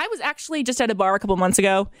was actually just at a bar a couple months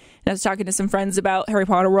ago, and I was talking to some friends about Harry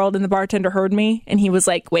Potter World, and the bartender heard me, and he was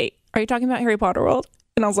like, wait, are you talking about Harry Potter World?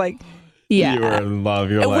 And I was like, yeah. You were in love.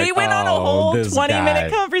 You're we went on a whole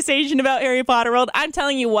 20-minute conversation about Harry Potter World. I'm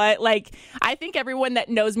telling you what, like, I think everyone that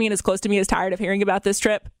knows me and is close to me is tired of hearing about this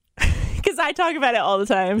trip because I talk about it all the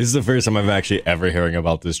time. This is the first time I'm actually ever hearing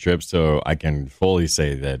about this trip, so I can fully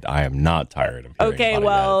say that I am not tired of hearing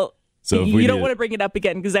about it. So you don't want to bring it up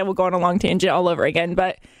again because I will go on a long tangent all over again.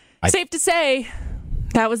 But safe to say,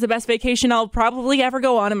 that was the best vacation I'll probably ever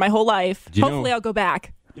go on in my whole life. Hopefully, I'll go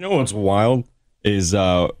back. You know what's wild is,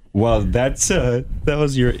 that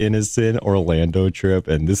was your innocent Orlando trip,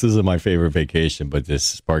 and this isn't my favorite vacation, but this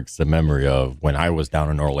sparks the memory of when I was down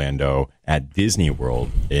in Orlando at Disney World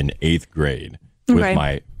in 8th grade with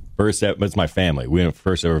my family. We went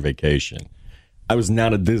first ever vacation. I was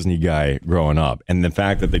not a Disney guy growing up, and the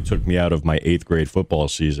fact that they took me out of my 8th grade football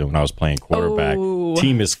season when I was playing quarterback,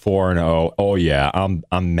 team is 4-0. Oh yeah, I'm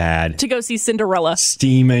mad to go see Cinderella,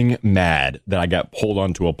 steaming mad that I got pulled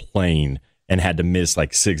onto a plane and had to miss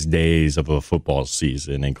like 6 days of a football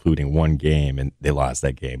season, including one game, and they lost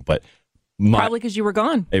that game. But probably because you were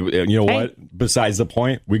gone. You know what? Besides the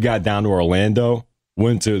point, we got down to Orlando,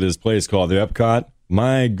 went to this place called the Epcot.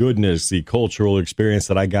 My goodness, the cultural experience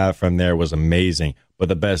that I got from there was amazing. But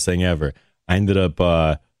the best thing ever, I ended up,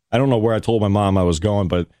 I don't know where I told my mom I was going,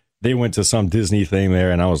 but they went to some Disney thing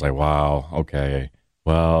there, and I was like, wow, okay.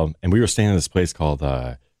 Well, and we were staying in this place called,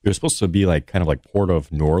 it was supposed to be like kind of like Port of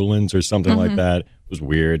New Orleans or something like that. It was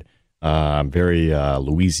weird. Very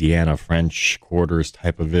Louisiana French Quarters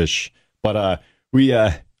type of ish. But I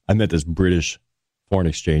met this British foreign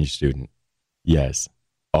exchange student. Yes.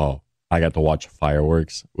 Oh, I got to watch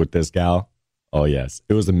fireworks with this gal. Oh, yes.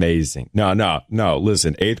 It was amazing. No.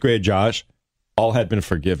 Listen, 8th grade Josh, all had been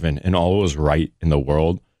forgiven and all was right in the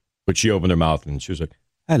world. But she opened her mouth and she was like,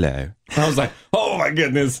 hello. I was like, oh, my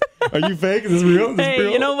goodness. Are you fake? Is this real? Is this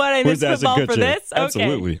real? You know what? I missed football for this? Okay.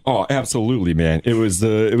 Absolutely. Oh, absolutely, man. It was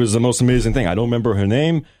the most amazing thing. I don't remember her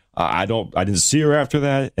name. I didn't see her after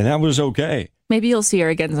that. And that was okay. Maybe you'll see her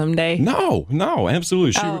again someday. No,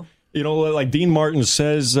 absolutely. Oh. Like Dean Martin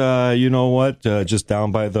says, you know what? Just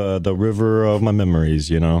down by the river of my memories,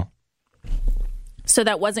 So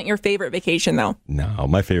that wasn't your favorite vacation, though? No,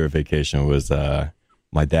 my favorite vacation was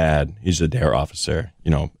my dad. He's a DARE officer.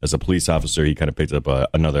 As a police officer, he kind of picked up a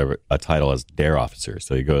title as DARE officer.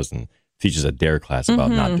 So he goes and teaches a DARE class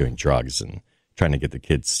about not doing drugs and trying to get the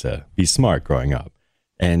kids to be smart growing up.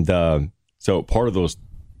 And so part of those,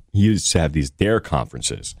 he used to have these DARE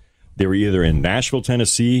conferences. They were either in Nashville,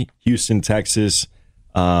 Tennessee, Houston, Texas,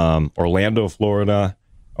 Orlando, Florida,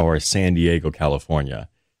 or San Diego, California.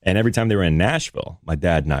 And every time they were in Nashville, my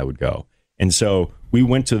dad and I would go. And so we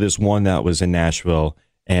went to this one that was in Nashville,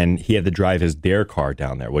 and he had to drive his DARE car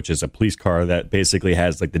down there, which is a police car that basically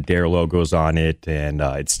has like the DARE logos on it. And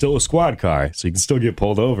it's still a squad car, so you can still get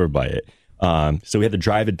pulled over by it. So we had to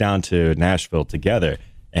drive it down to Nashville together.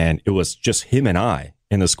 And it was just him and I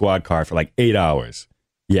in the squad car for like 8 hours.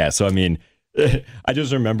 Yeah, so I mean, I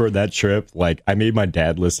just remember that trip. Like, I made my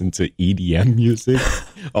dad listen to EDM music.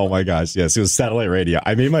 Oh my gosh, yes, it was satellite radio.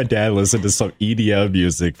 I made my dad listen to some EDM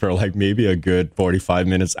music for like maybe a good 45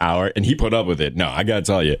 minutes, hour, and he put up with it. No, I gotta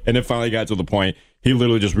tell you. And it finally got to the point, he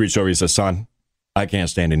literally just reached over, he said, son, I can't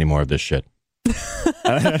stand any more of this shit.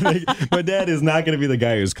 My dad is not going to be the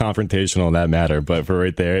guy who's confrontational in that matter, but for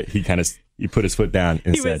right there, he put his foot down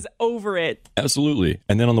and he said, was over it. Absolutely.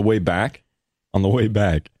 And then on the way back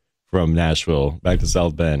from Nashville back to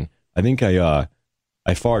South Bend, I think I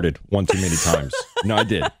farted one too many times. No, I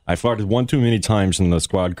did. I farted one too many times in the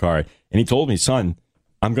squad car, and he told me, son,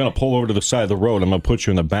 I'm going to pull over to the side of the road. I'm going to put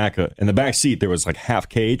you in the back. In the back seat, there was like half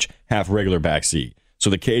cage, half regular back seat. So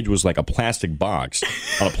the cage was like a plastic box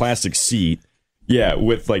on a plastic seat. Yeah,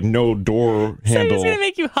 with like no door handle. So he was going to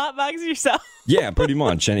make you hotbox yourself. Yeah, pretty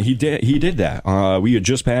much. And he did that. We had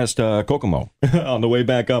just passed Kokomo on the way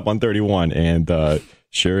back up on 31. And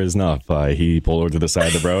sure enough, he pulled over to the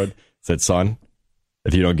side of the road, said, son,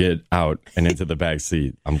 if you don't get out and into the back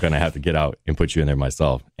seat, I'm going to have to get out and put you in there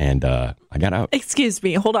myself. And I got out. Excuse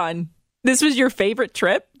me, hold on. This was your favorite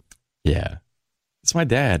trip? Yeah. It's my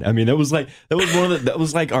dad. I mean, that was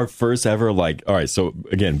like our first ever, like, all right. So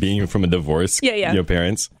again, being from a divorce,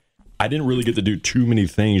 parents, I didn't really get to do too many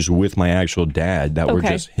things with my actual dad that were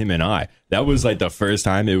just him and I. That was like the first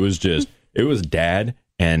time. It was dad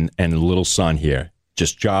and little son here,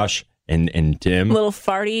 just Josh and Tim. Little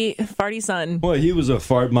farty son. Well, he was a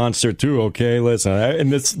fart monster too. Okay, listen.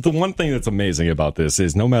 And it's the one thing that's amazing about this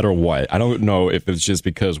is no matter what, I don't know if it's just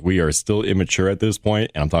because we are still immature at this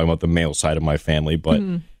point, and I'm talking about the male side of my family, but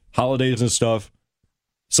holidays and stuff,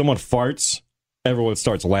 someone farts, everyone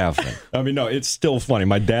starts laughing. I mean, no, it's still funny.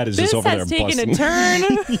 My dad is just over there busting. This has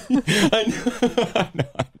taken a turn.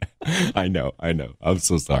 I know. I'm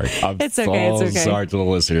so sorry. It's okay. Sorry to the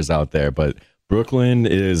listeners out there, but Brooklyn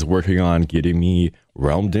is working on getting me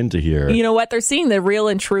realmed into here. You know what? They're seeing the real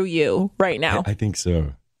and true you right now. I think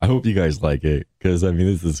so. I hope you guys like it because I mean,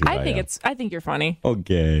 this is who I am. I think you're funny.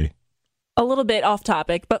 Okay. A little bit off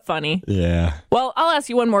topic, but funny. Yeah. Well, I'll ask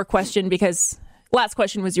you one more question because last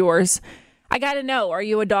question was yours. I got to know: are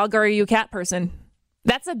you a dog or are you a cat person?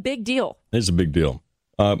 That's a big deal. It's a big deal.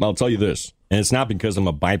 I'll tell you this, and it's not because I'm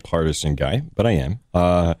a bipartisan guy, but I am.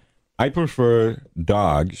 I prefer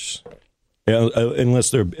dogs. Unless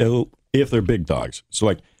they're big dogs. So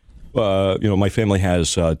like, my family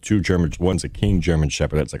has two Germans. One's a King German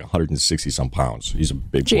Shepherd. That's like 160 some pounds. He's a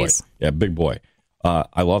big boy. Yeah, big boy.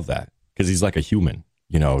 I love that because he's like a human.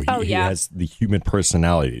 He has the human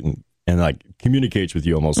personality and like communicates with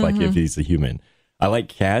you almost like if he's a human. I like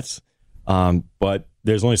cats, but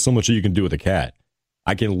there's only so much that you can do with a cat.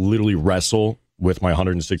 I can literally wrestle with my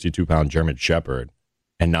 162 pound German Shepherd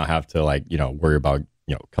and not have to worry about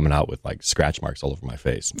coming out with like scratch marks all over my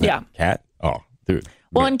face. Yeah. Cat? Oh, dude.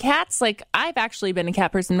 Well, and cats, like I've actually been a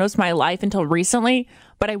cat person most of my life until recently,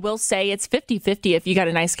 but I will say it's 50-50 if you got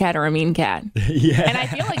a nice cat or a mean cat. Yeah. And I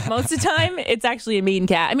feel like most of the time it's actually a mean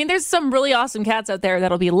cat. I mean, there's some really awesome cats out there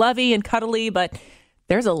that'll be lovey and cuddly, but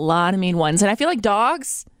there's a lot of mean ones. And I feel like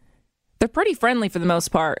dogs, they're pretty friendly for the most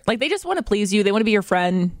part. Like they just want to please you. They want to be your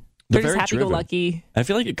friend. They're just happy-go-lucky. I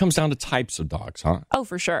feel like it comes down to types of dogs, huh? Oh,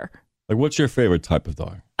 for sure. Like, what's your favorite type of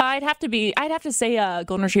dog? I'd have to say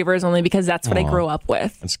Golden Retrievers only because that's what I grew up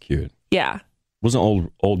with. That's cute. Yeah.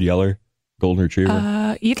 Wasn't old Yeller Golden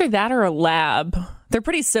Retriever? Either that or a Lab. They're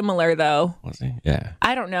pretty similar, though. Was he? Yeah.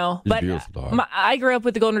 I don't know. He's but a beautiful dog. I grew up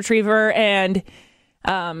with the Golden Retriever, and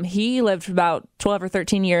he lived for about 12 or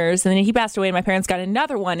 13 years, and then he passed away, and my parents got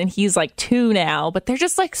another one, and he's like 2 now. But they're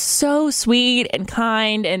just like so sweet and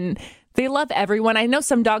kind, and they love everyone. I know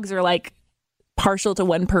some dogs are like partial to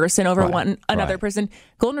one person over another right. person.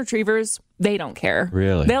 Golden Retrievers, they don't care.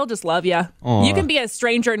 Really? They'll just love you. You can be a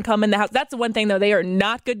stranger and come in the house. That's the one thing, though. They are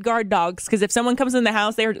not good guard dogs, because if someone comes in the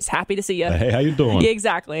house, they are just happy to see you. Hey, how you doing? Yeah,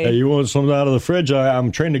 exactly. Hey, you want something out of the fridge?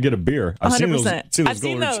 I'm trained to get a beer. I've 100%. I've Golden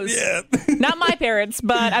seen those. Yeah. Not my parents,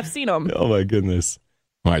 but I've seen them. Oh, my goodness.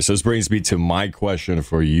 All right, so this brings me to my question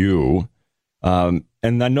for you.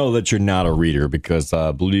 And I know that you're not a reader because,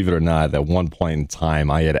 believe it or not, at one point in time,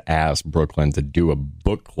 I had asked Brooklyn to do a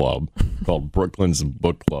book club called Brooklyn's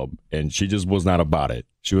Book Club, and she just was not about it.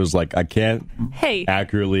 She was like, I can't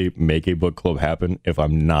accurately make a book club happen if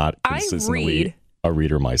I'm not consistently a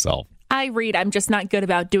reader myself. I read. I'm just not good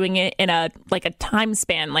about doing it in a time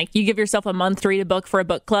span. Like, you give yourself a month to read a book for a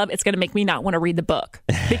book club, it's going to make me not want to read the book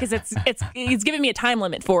because it's giving me a time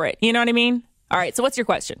limit for it. You know what I mean? All right. So what's your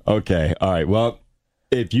question? Okay. All right. Well,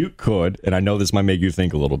 if you could, and I know this might make you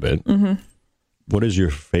think a little bit, what is your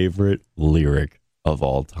favorite lyric of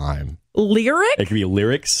all time? Lyric? It could be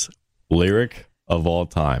lyric of all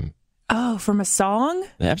time. Oh, from a song?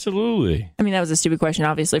 Absolutely. I mean, that was a stupid question,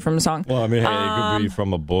 obviously, from a song. Well, I mean, hey, it could be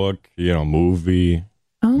from a book, movie.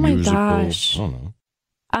 Oh my musical. gosh.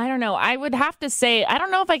 I don't know. I would have to say, I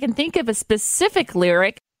don't know if I can think of a specific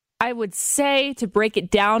lyric. I would say, to break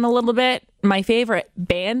it down a little bit, my favorite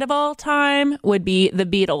band of all time would be the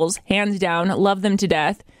Beatles, hands down. Love them to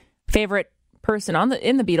death. Favorite person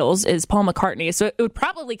in the Beatles is Paul McCartney. So it would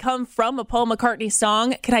probably come from a Paul McCartney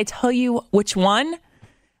song. Can I tell you which one?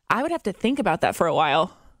 I would have to think about that for a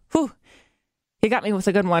while. Whew. You got me with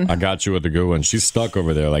a good one. I got you with a good one. She's stuck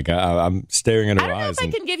over there. Like, I'm staring at her eyes. I don't know if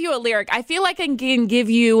I can give you a lyric. I feel like I can give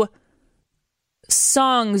you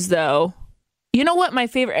songs, though. You know what my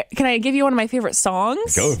favorite... Can I give you one of my favorite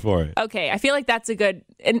songs? Go for it. Okay, I feel like that's a good...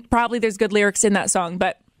 And probably there's good lyrics in that song,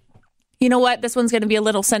 but you know what? This one's going to be a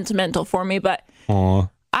little sentimental for me, but... Aww.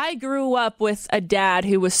 I grew up with a dad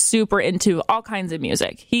who was super into all kinds of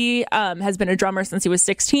music. He has been a drummer since he was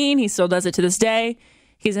 16. He still does it to this day.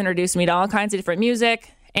 He's introduced me to all kinds of different music.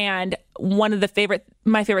 And one of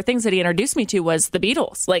my favorite things that he introduced me to was the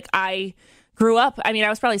Beatles. Like, I grew up, I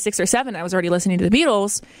was probably 6 or 7. I was already listening to the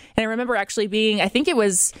Beatles. And I remember actually I think it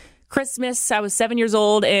was Christmas. I was 7 years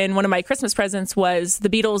old. And one of my Christmas presents was the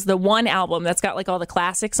Beatles, the One album that's got like all the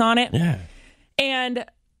classics on it. Yeah. And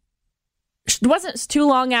it wasn't too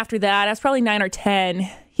long after that. I was probably 9 or 10.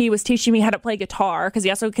 He was teaching me how to play guitar because he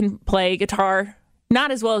also can play guitar,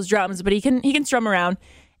 not as well as drums, but he can strum around.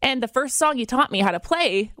 And the first song he taught me how to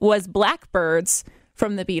play was Blackbirds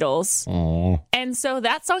from the Beatles. Aww. And so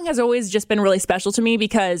that song has always just been really special to me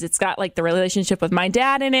because it's got like the relationship with my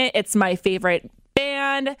dad in it. It's my favorite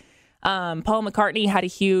band. Paul McCartney had a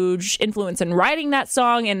huge influence in writing that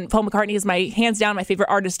song, and Paul McCartney is hands down my favorite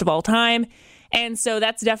artist of all time. And so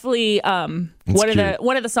that's definitely one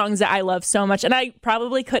of the songs that I love so much. And I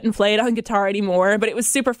probably couldn't play it on guitar anymore, but it was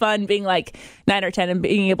super fun being like 9 or 10 and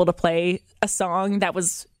being able to play a song that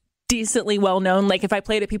was decently well known. Like, if I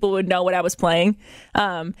played it, people would know what I was playing.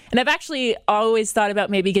 And I've actually always thought about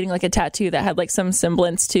maybe getting like a tattoo that had like some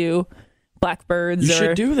semblance to Blackbirds. You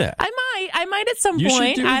should do that. I might at some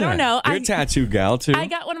point. I don't know. You're a tattoo gal too. I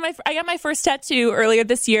got my first tattoo earlier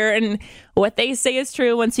this year, and what they say is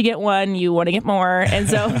true. Once you get one, you want to get more. And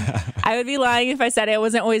so I would be lying if I said I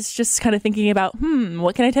wasn't always just kind of thinking about,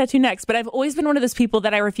 what can I tattoo next? But I've always been one of those people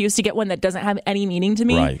that I refuse to get one that doesn't have any meaning to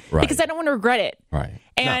me. Right. Because I don't want to regret it. Right.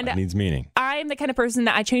 And it needs meaning. I'm the kind of person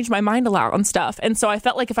that I change my mind a lot on stuff. And so I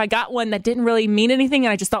felt like if I got one that didn't really mean anything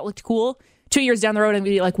and I just thought looked cool, 2 years down the road, I'd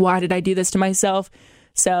be like, why did I do this to myself?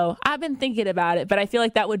 So I've been thinking about it, but I feel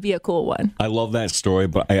like that would be a cool one. I love that story,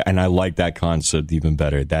 but I like that concept even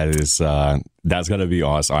better. That is that's gonna be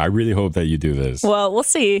awesome. I really hope that you do this. Well, we'll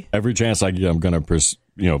see. Every chance I get, I'm gonna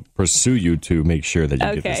pursue you to make sure that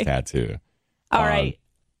you get this tattoo. All right.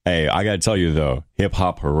 Hey, I gotta tell you though, hip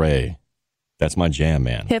hop hooray. That's my jam,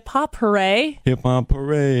 man. Hip hop hooray? Hip hop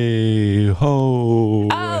hooray, ho.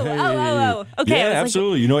 Oh. Okay. Yeah,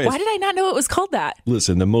 absolutely. Like, why did I not know it was called that?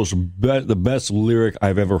 Listen, the best lyric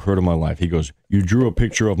I've ever heard in my life. He goes, "You drew a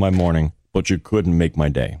picture of my morning, but you couldn't make my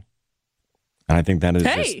day." And I think that is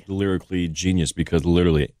just lyrically genius because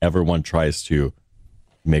literally everyone tries to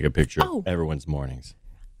make a picture of everyone's mornings.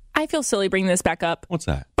 I feel silly bringing this back up. What's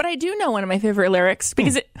that? But I do know one of my favorite lyrics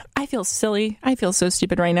because I feel silly. I feel so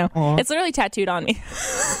stupid right now. Aww. It's literally tattooed on me.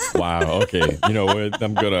 Wow. Okay. You know what?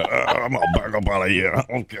 I'm all back up out of here.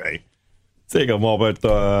 Okay. Take a moment.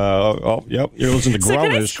 Yep. You're listening to So Grownish.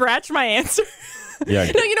 can I scratch my answer?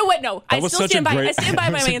 Yeah. No, you know what? No, I still stand by. I stand by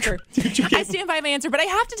my answer. I stand by my answer, but I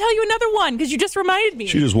have to tell you another one because you just reminded me.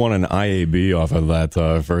 She just won an IAB off of that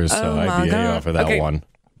first IBA off of that one.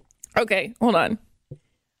 Okay, hold on.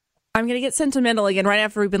 I'm going to get sentimental again right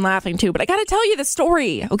after we've been laughing too, but I got to tell you the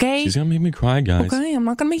story, okay? She's going to make me cry, guys. Okay, I'm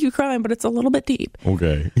not going to make you cry, but it's a little bit deep.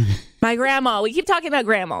 Okay. My grandma. We keep talking about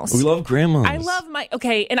grandmas. We love grandmas. I love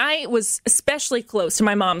and I was especially close to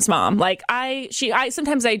my mom's mom. Like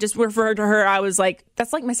sometimes I just refer to her. I was like,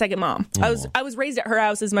 that's like my second mom. Aww. I was raised at her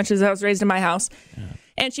house as much as I was raised in my house. Yeah.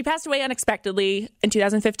 And she passed away unexpectedly in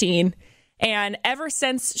 2015. And ever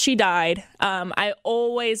since she died, I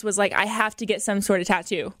always was like, I have to get some sort of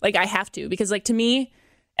tattoo. Like, I have to. Because, like, to me,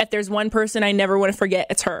 if there's one person I never want to forget,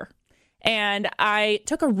 it's her. And I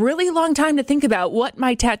took a really long time to think about what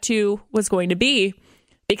my tattoo was going to be.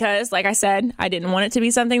 Because, like I said, I didn't want it to be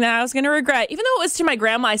something that I was going to regret. Even though it was to my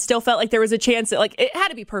grandma, I still felt like there was a chance that, like, it had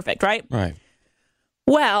to be perfect, right? Right.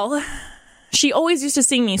 Well, she always used to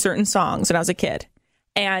sing me certain songs when I was a kid.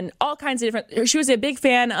 And all kinds of different... She was a big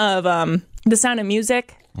fan of The Sound of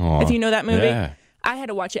Music, if you know that movie. Yeah. I had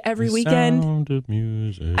to watch it every weekend. Sound of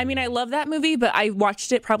Music. I mean, I love that movie, but I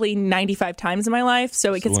watched it probably 95 times in my life,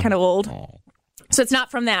 so it gets kind of old. So it's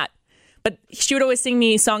not from that. But she would always sing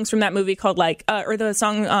me songs from that movie called, like... or the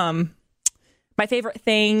song... My Favorite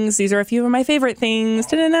Things. These are a few of my favorite things.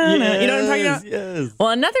 Yes, you know what I'm talking about? Yes. Well,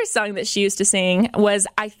 another song that she used to sing was,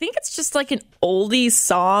 I think it's just like an oldies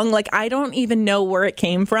song. Like, I don't even know where it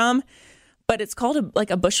came from, but it's called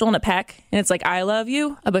a bushel and a peck. And it's like, I love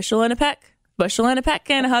you, a bushel and a peck,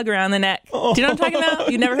 and a hug around the neck. Do you know what I'm talking about?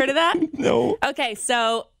 You've never heard of that? No. Okay,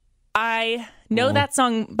 so I know that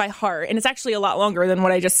song by heart, and it's actually a lot longer than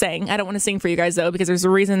what I just sang. I don't want to sing for you guys, though, because there's a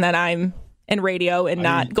reason that I'm in radio and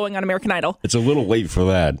not going on American Idol. It's a little late for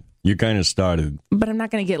that. You kind of started. But I'm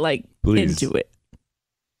not going to get into it.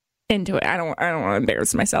 I don't want to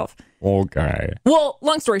embarrass myself. Okay. Well,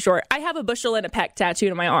 long story short, I have a bushel and a peck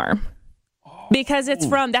tattooed on my arm because that's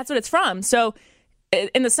what it's from. So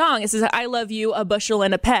in the song, it says, I love you, a bushel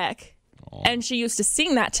and a peck. And she used to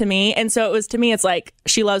sing that to me. And so it was, to me, it's like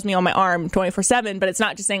she loves me on my arm 24/7, but it's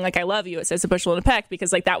not just saying like, I love you. It says a bushel and a peck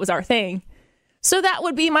because like that was our thing. So that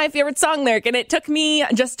would be my favorite song lyric. And it took me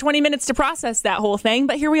just 20 minutes to process that whole thing.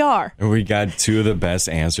 But here we are. And we got two of the best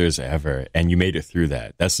answers ever. And you made it through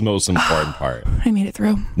that. That's the most important part. I made it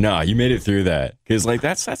through. No, you made it through that. Because like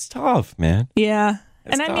that's tough, man. Yeah.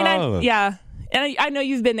 That's and I tough. mean, And I know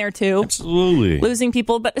you've been there too. Absolutely. Losing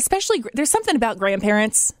people. But especially there's something about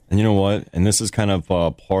grandparents. And you know what? And this is kind of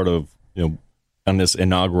part of, on this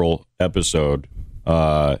inaugural episode,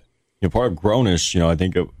 part of Grownish, I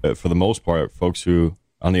think for the most part, folks who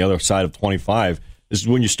on the other side of 25, this is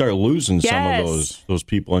when you start losing some of those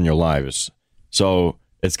people in your lives. So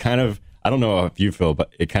it's kind of, I don't know if you feel,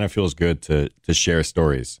 but it kind of feels good to share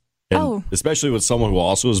stories. And especially with someone who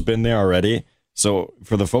also has been there already. So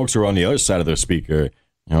for the folks who are on the other side of the speaker,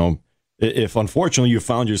 if unfortunately you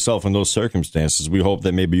found yourself in those circumstances, we hope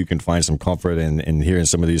that maybe you can find some comfort in hearing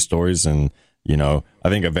some of these stories. And I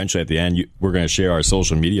think eventually at the end, we're going to share our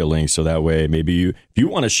social media links. So that way, maybe if you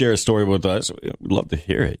want to share a story with us, we'd love to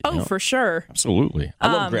hear it. For sure. Absolutely.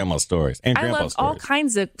 I love grandma's stories and grandpa's stories. I love all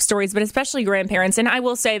kinds of stories, but especially grandparents. And I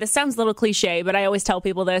will say, this sounds a little cliche, but I always tell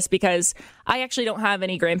people this because I actually don't have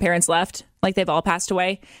any grandparents left. Like they've all passed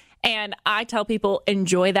away. And I tell people,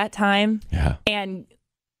 enjoy that time. Yeah. And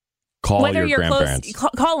call whether your you're grandparents.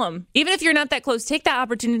 close, call them. Even if you're not that close, take that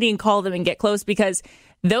opportunity and call them and get close because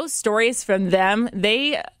those stories from them,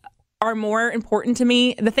 they are more important to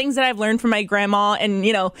me. The things that I've learned from my grandma and,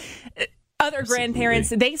 other grandparents,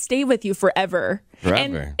 they stay with you forever.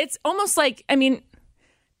 And it's almost like,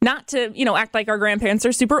 not to, act like our grandparents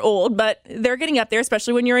are super old, but they're getting up there,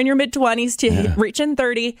 especially when you're in your mid-20s to reaching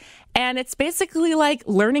 30. And it's basically like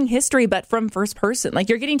learning history, but from first person. Like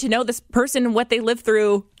you're getting to know this person and what they lived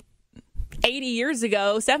through 80 years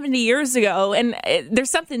ago, 70 years ago. And there's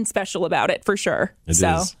something special about it for sure. It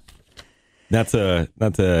is. Not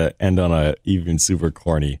to end on a even super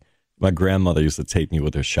corny. My grandmother used to take me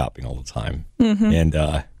with her shopping all the time. Mm-hmm.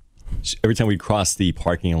 And every time we crossed the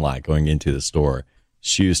parking lot going into the store,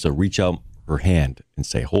 she used to reach out her hand and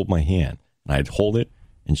say, hold my hand. And I'd hold it.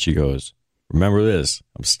 And she goes, remember this.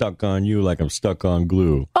 I'm stuck on you like I'm stuck on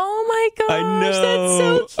glue. Oh, my gosh. I know. That's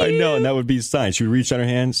so cute. I know. And that would be a sign. She would reach out her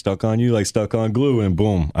hand, stuck on you like stuck on glue. And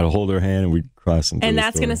boom, I'd hold her hand and we'd cross into and the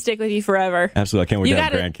that's store. going to stick with you forever. Absolutely. I can't wait to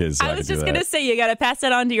have grandkids. So I was just going to say, you got to pass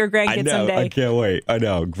that on to your grandkids someday. I can't wait. I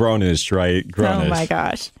know. Grownish, right? Grownish. Oh, my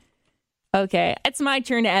gosh. Okay. It's my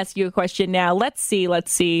turn to ask you a question now. Let's see.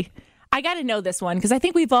 I got to know this one because I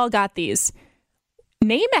think we've all got these.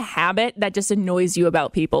 Name a habit that just annoys you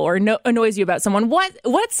about people or annoys you about someone.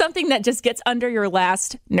 What's something that just gets under your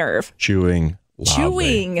last nerve? Chewing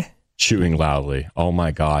loudly. Oh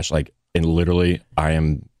my gosh. And literally I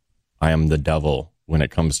am the devil when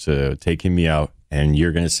it comes to taking me out and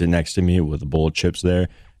you're going to sit next to me with a bowl of chips there,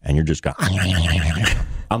 and you're just going,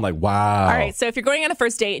 I'm like, wow. All right, so if you're going on a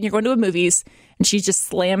first date and you're going to a movies and she's just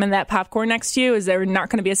slamming that popcorn next to you, is there not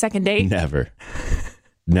going to be a second date? Never.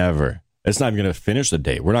 Never. It's not even going to finish the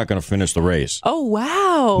date. We're not going to finish the race. Oh,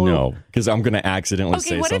 wow. No, because I'm going to accidentally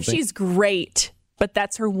say Okay, what something. if she's great, but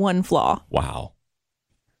that's her one flaw? Wow.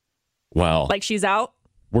 Well, Like she's out?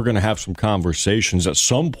 we're going to have some conversations at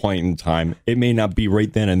some point in time. It may not be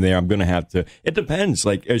right then and there. I'm going to have to. It depends.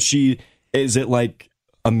 Like, is it like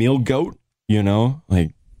a meal goat? You know,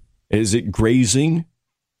 like, is it grazing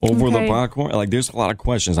over the Okay. popcorn? Like, there's a lot of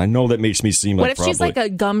questions. I know that makes me seem like What if she's like a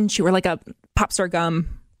gum chewer, like a pop star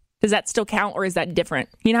gum? Does that still count, or is that different?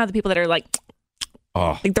 You know how the people that are like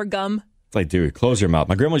their gum? It's like, dude, close your mouth.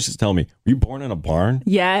 My grandma used to tell me, were you born in a barn?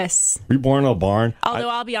 Yes. Were you born in a barn? Although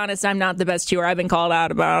I'll be honest, I'm not the best chewer. I've been called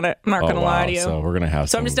out about it. I'm not going to lie to you. So we're going to have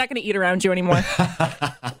So I'm just not going to eat around you anymore.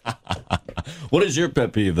 What is your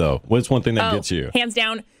pet peeve, though? What's one thing that gets you? Hands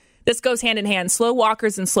down, this goes hand in hand. Slow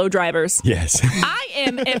walkers and slow drivers. Yes.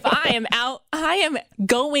 If I am out, I am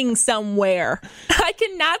going somewhere. I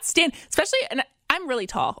cannot stand, especially, and I'm really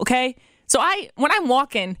tall, okay? So when I'm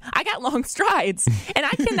walking, I got long strides, and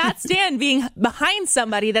I cannot stand being behind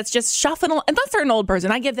somebody that's just shuffling, unless they're an old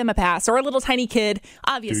person. I give them a pass, or a little tiny kid,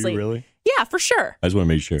 obviously. Do you really? Yeah, for sure. I just want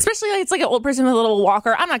to make sure. Especially like it's like an old person with a little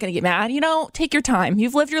walker. I'm not going to get mad. You know, take your time.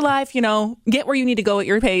 You've lived your life. You know, get where you need to go at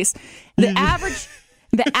your pace. The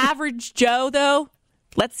average Joe, though,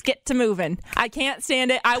 let's get to moving. I can't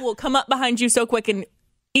stand it. I will come up behind you so quick and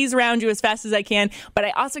ease around you as fast as I can. But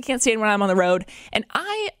I also can't stand when I'm on the road. And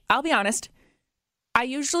I'll be honest, I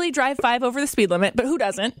usually drive 5 over the speed limit, but who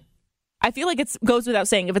doesn't? I feel like it goes without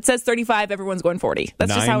saying. If it says 35, everyone's going 40. That's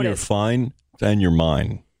 9, just how it you're is. fine. 10, you're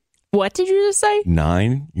mine. What did you just say?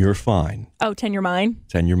 9, you're fine. Oh, 10, you're mine?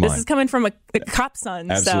 10, you're mine. This is coming from a cop son.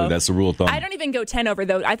 Absolutely. So That's the rule of thumb. I don't even go 10 over,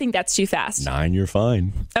 though. I think that's too fast. 9, you're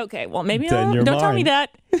fine. Okay, well, maybe 10, you're don't tell me mine.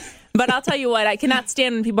 that. But I'll tell you what, I cannot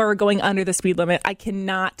stand when people are going under the speed limit. I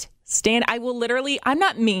cannot stand. I will literally, I'm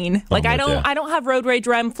not mean. Like I'm with ya. I don't have road rage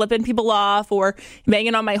where I'm flipping people off or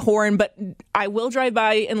banging on my horn, but I will drive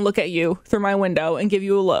by and look at you through my window and give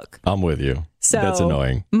you a look. I'm with you. So That's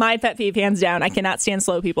annoying. My pet peeve, hands down. I cannot stand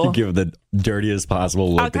slow people. Give the dirtiest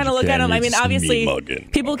possible look. I'll kind of look at them. I mean, obviously,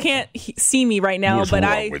 people can't see me right now, What's but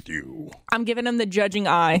wrong with you? I'm giving them the judging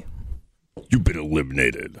eye. You've been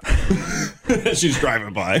eliminated. She's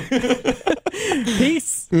driving by.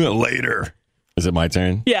 Peace. Later. Is it my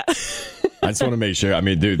turn? Yeah. I just want to make sure. I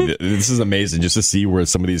mean, dude, this is amazing just to see where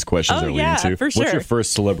some of these questions Oh, are yeah, leading to. for What's sure. your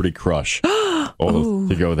first celebrity crush?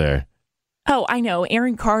 To go there. Oh, I know.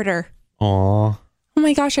 Aaron Carter. Aw, Oh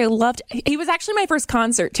my gosh, I loved. He was actually my first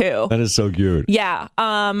concert too. that is so cute. Yeah.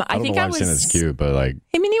 I don't think know why I I'm was. saying it's cute, but like,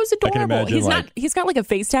 I mean, he was can adorable. imagine, He's like- not. He's got like a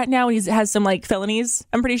face tat now. He has some like felonies.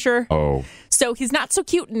 I'm pretty sure. oh, So he's not so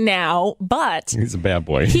cute now, but he's a bad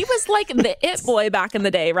boy. he was like the it boy back in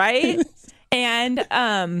the day, right? And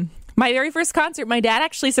my very first concert, my dad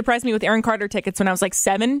actually surprised me with Aaron Carter tickets when I was like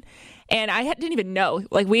 7, and I didn't even know.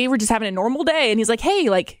 Like we were just having a normal day, and he's like, "Hey,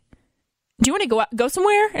 like, do you want to go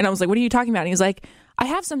somewhere?" And I was like, "What are you talking about?" And he was like, "I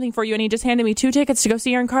have something for you." And he just handed me 2 tickets to go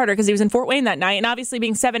see Aaron Carter because he was in Fort Wayne that night. And obviously,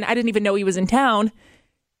 being 7, I didn't even know he was in town,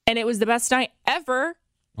 and it was the best night ever.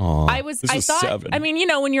 Aw, I thought, 7. I mean, you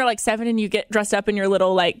know, when you're like 7 and you get dressed up in your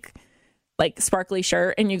little like sparkly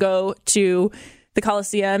shirt and you go to the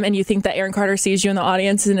Coliseum and you think that Aaron Carter sees you in the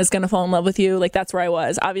audience and is going to fall in love with you. Like, that's where I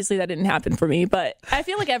was. Obviously, that didn't happen for me, but I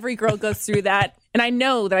feel like every girl goes through that. And I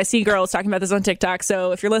know that I see girls talking about this on TikTok.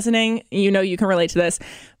 So if you're listening, you know you can relate to this.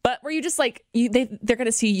 But where you just like, they're going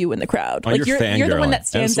to see you in the crowd. Oh, like you're you're the one fangirling. that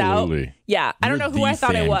stands Absolutely. out. Yeah. I don't You're know who the I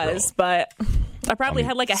thought I was, fangirl. but I probably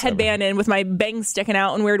had like a headband in with my bangs sticking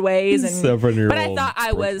out in weird ways. And 7-year-old but I thought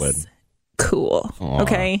I was Brooklyn. cool. Aw.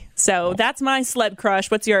 Okay. So that's my celeb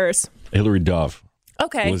crush. What's yours? Hillary Duff,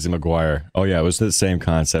 Okay. Lizzie McGuire. Oh yeah, it was the same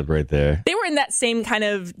concept right there. They were in that same kind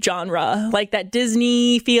of genre, like that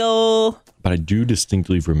Disney feel. But I do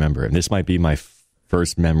distinctly remember, and this might be my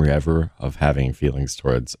first memory ever of having feelings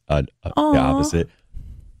towards the opposite.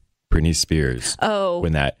 Britney Spears. Oh.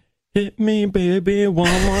 When that hit me, baby,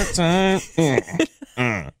 one more time.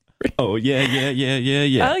 Oh yeah.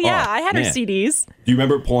 Oh, yeah. I had her man. CDs. Do you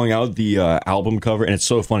remember pulling out the album cover? And it's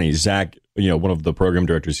so funny. Zach, one of the program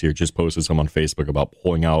directors here, just posted some on Facebook about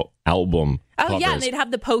pulling out album Oh, covers. yeah. And they'd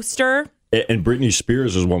have the poster. And Britney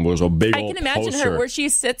Spears' one was a big I old can imagine poster. her where she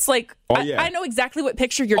sits like, Oh, yeah. I know exactly what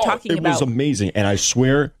picture you're Oh, talking it about. was amazing. And I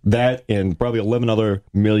swear that and probably 11 other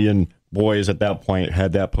million boys at that point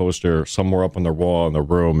had that poster somewhere up on the wall in the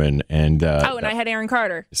room. And and I had Aaron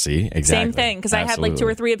Carter. see, exactly. Same thing, because I had like 2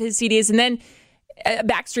 or 3 of his CDs. And then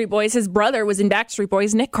Backstreet Boys. His brother was in Backstreet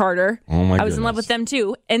Boys, Nick Carter. Oh my I was in love goodness. with them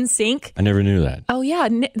too. NSYNC. I never knew that. Oh yeah,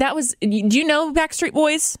 that was. Do you know Backstreet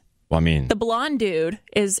Boys? Well, I mean, The blonde dude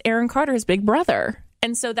is Aaron Carter's big brother.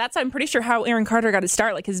 And so that's, I'm pretty sure, how Aaron Carter got his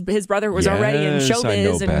start. Like his brother was already in showbiz. I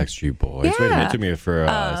know and Backstreet Boys. Yeah. Wait a minute, it took me for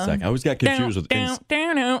a second. I always got confused with I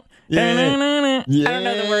don't know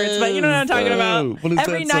the words, but you know what I'm talking about. What is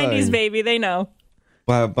Every that 90s song? baby, they know.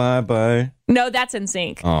 Bye, bye, bye. No, that's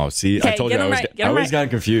NSYNC. Oh, see, I Okay, told get you I 'em always, right, get I 'em always right. got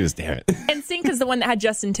confused. Damn it. NSYNC is the one that had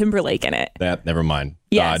Justin Timberlake in it. That, never mind.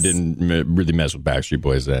 Yes. I didn't really mess with Backstreet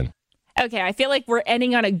Boys then. Okay, I feel like we're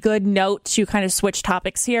ending on a good note to kind of switch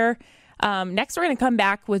topics here. Next, we're going to come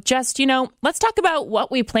back with just, let's talk about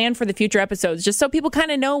what we plan for the future episodes, just so people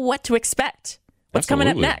kind of know what to expect. What's coming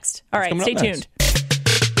up Absolutely. next? All right, What's stay coming up tuned.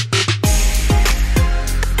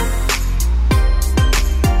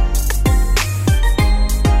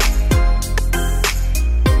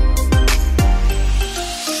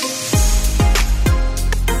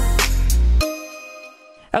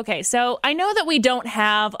 Okay, so I know that we don't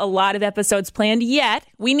have a lot of episodes planned yet.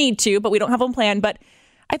 We need to, but we don't have them planned. But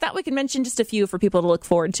I thought we could mention just a few for people to look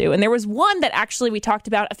forward to. And there was one that actually we talked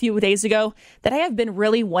about a few days ago that I have been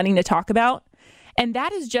really wanting to talk about. And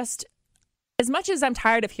that is just, as much as I'm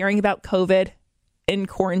tired of hearing about COVID and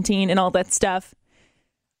quarantine and all that stuff,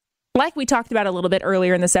 like we talked about a little bit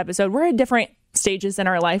earlier in this episode, we're at different stages in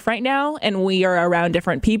our life right now, and we are around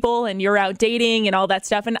different people, and you're out dating and all that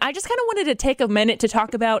stuff. And I just kind of wanted to take a minute to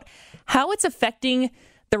talk about how it's affecting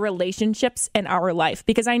the relationships in our life,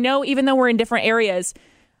 because I know even though we're in different areas,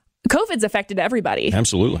 COVID's affected everybody.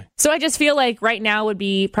 Absolutely. So I just feel like right now would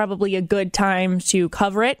be probably a good time to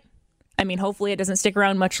cover it. I mean, hopefully it doesn't stick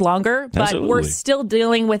around much longer, but Absolutely. we're still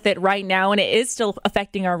dealing with it right now, and it is still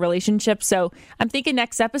affecting our relationship. So I'm thinking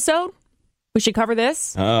next episode, we should cover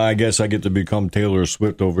this. I guess I get to become Taylor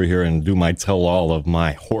Swift over here and do my tell-all of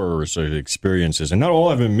my horrors or experiences. And not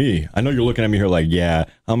all of them me. I know you're looking at me here like, yeah,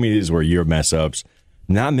 how many of these were your mess-ups?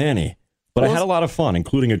 Not many. But I had a lot of fun,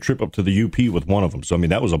 including a trip up to the UP with one of them. So, I mean,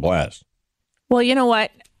 that was a blast. Well, you know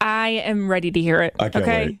what? I am ready to hear it. I can't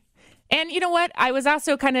okay. wait. And you know what? I was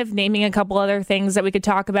also kind of naming a couple other things that we could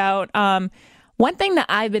talk about. One thing that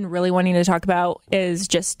I've been really wanting to talk about is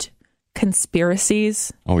just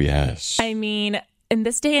conspiracies. Oh, yes. I mean, in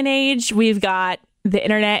this day and age, we've got the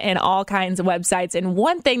internet and all kinds of websites. And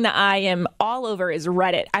one thing that I am all over is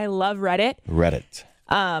Reddit. I love Reddit. Reddit.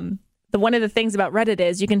 One of the things about Reddit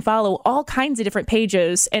is you can follow all kinds of different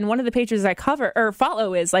pages. And one of the pages I cover or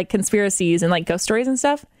follow is like conspiracies and like ghost stories and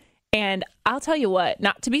stuff. And I'll tell you what,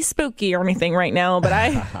 not to be spooky or anything right now, but I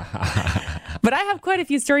have quite a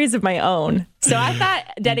few stories of my own. So I thought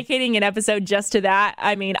dedicating an episode just to that,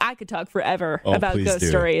 I mean, I could talk forever about please ghost do.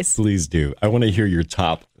 stories. Please do. I want to hear your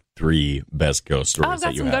top 3 best ghost stories. Oh, I've that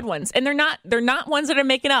got you some have. good ones. And they're not ones that I'm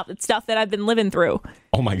making up. It's stuff that I've been living through.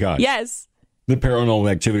 Oh, my God. Yes. The paranormal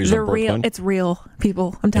activities They're of Brooklyn. real. It's real,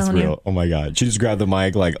 people. I'm It's telling you. real. Oh, my God. She just grabbed the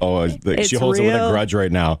mic like, It's she holds it with a real. grudge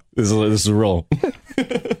right now. This is real.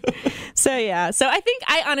 So, yeah. So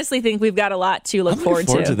I honestly think we've got a lot to look I'm forward looking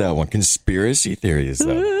forward to. to that one. Conspiracy theories,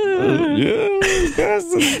 though. Yeah.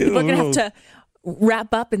 We're going to have to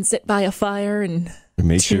wrap up and sit by a fire and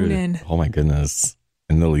Make tune sure. in. Oh, my goodness.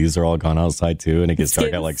 And the leaves are all gone outside, too. And it gets dark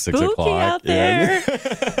getting at like 6 spooky o'clock. out there.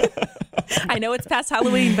 I know it's past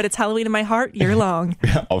Halloween, but it's Halloween in my heart year long.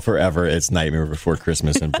 Oh, forever. It's Nightmare Before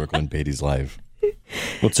Christmas in Brooklyn, Beatty's life.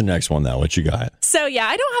 What's the next one, though? What you got? So, yeah,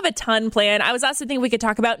 I don't have a ton planned. I was also thinking we could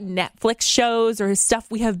talk about Netflix shows or stuff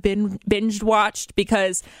we have been binge watched,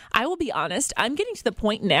 because I will be honest, I'm getting to the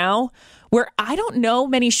point now where I don't know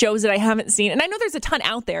many shows that I haven't seen. And I know there's a ton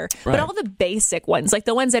out there, Right. but all the basic ones, like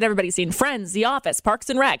the ones that everybody's seen, Friends, The Office, Parks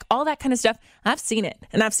and Rec, all that kind of stuff, I've seen it.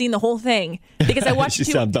 And I've seen the whole thing because I watch She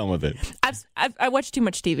sound done with it. I watch too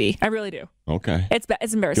much TV. I really do. Okay.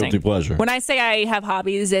 It's embarrassing. Guilty pleasure. When I say I have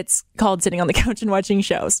hobbies, it's called sitting on the couch and watching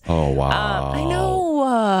shows. Oh, wow. I know.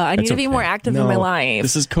 I need That's to be okay. more active in No, my life.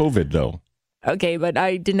 This is COVID, though. Okay, but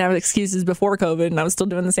I didn't have excuses before COVID, and I was still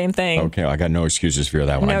doing the same thing. Okay, I got no excuses for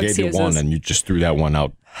that one. No I gave you excuses. one, and you just threw that one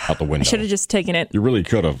out the window. I should have just taken it. You really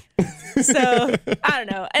could have. So, I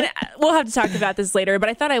don't know. And we'll have to talk about this later, but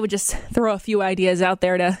I thought I would just throw a few ideas out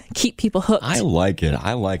there to keep people hooked. I like it.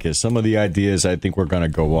 I like it. Some of the ideas I think we're going to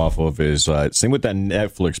go off of is same with that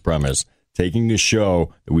Netflix premise, taking the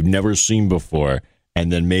show that we've never seen before and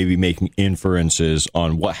then maybe making inferences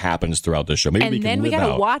on what happens throughout the show. Maybe we and can then we live got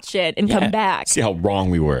to out. watch it and Yeah. come back. See how wrong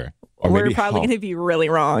we were. Or We're maybe probably how, going to be really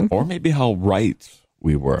wrong. or maybe how right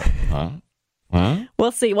we were. Huh?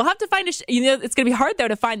 We'll see. We'll have to find it's going to be hard, though,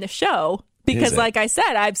 to find the show because, it? like I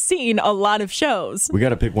said, I've seen a lot of shows. We got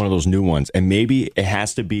to pick one of those new ones. And maybe it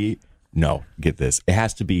has to be No, get this. It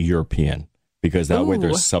has to be European because that way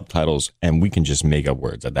there's subtitles and we can just make up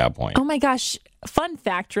words at that point. Oh my gosh. Fun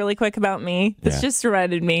fact really quick about me. This just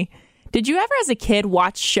reminded me. Did you ever as a kid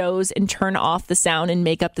watch shows and turn off the sound and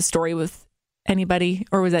make up the story with anybody?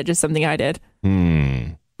 Or was that just something I did?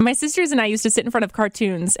 My sisters and I used to sit in front of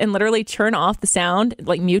cartoons and literally turn off the sound,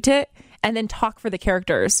 like mute it, and then talk for the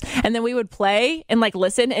characters. And then we would play and like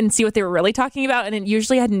listen and see what they were really talking about. And it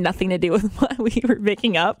usually had nothing to do with what we were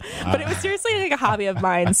making up. But it was seriously like a hobby of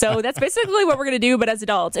mine. So that's basically what we're going to do, but as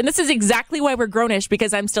adults. And this is exactly why we're grownish,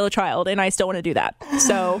 because I'm still a child and I still want to do that.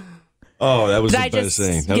 So... Oh, that was Did the I best just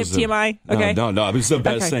thing. That give was TMI? Okay. No, it was the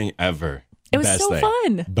best thing ever. It was best so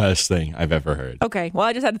fun. Best thing I've ever heard. Okay, well,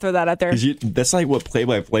 I just had to throw that out there. That's like what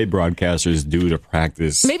play-by-play broadcasters do to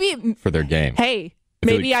practice for their game. Hey,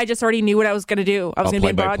 maybe I just already knew what I was going to do. I was going to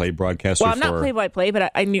be a play-by-play broadcaster. Well, I'm not play-by-play,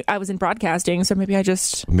 but I knew I was in broadcasting, so maybe I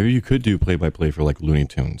just... Maybe you could do play-by-play for like Looney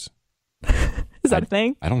Tunes. Is that a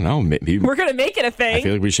thing? I don't know. Maybe we're going to make it a thing. I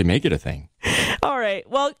feel like we should make it a thing. All right.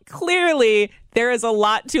 Well, clearly there is a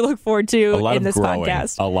lot to look forward to in this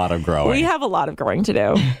podcast. A lot of growing. We have a lot of growing to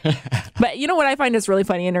do. But you know what I find is really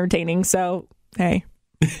funny and entertaining. So, hey,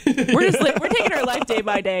 we're taking our life day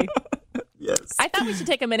by day. Yes. I thought we should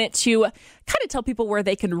take a minute to kind of tell people where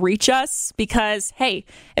they can reach us because, hey,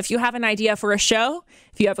 if you have an idea for a show,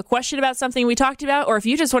 if you have a question about something we talked about, or if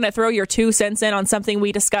you just want to throw your 2 cents in on something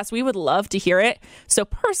we discussed, we would love to hear it. So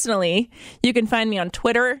personally, you can find me on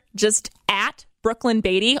Twitter, just at Brooklyn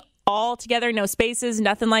Beatty, all together, no spaces,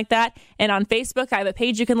 nothing like that. And on Facebook, I have a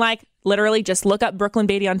page you can like. Literally, just look up Brooklyn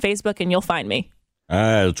Beatty on Facebook and you'll find me.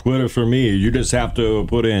 Twitter for me, you just have to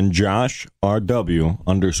put in Josh RW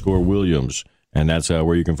 _ Williams. And that's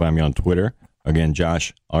where you can find me on Twitter. Again,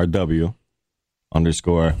 Josh RW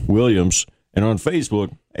 _ Williams. And on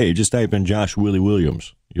Facebook, hey, just type in Josh Willie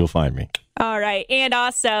Williams. You'll find me. All right. And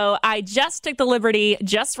also, I just took the liberty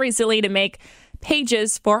just recently to make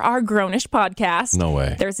pages for our Grownish podcast. No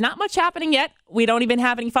way. There's not much happening yet. We don't even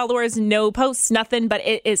have any followers, no posts, nothing, but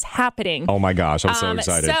it is happening. Oh my gosh, I'm so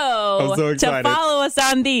excited. I'm so excited. To follow us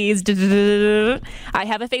on these, I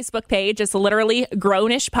have a Facebook page. It's literally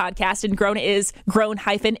Grownish Podcast, and Grown is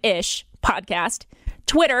grown-ish podcast.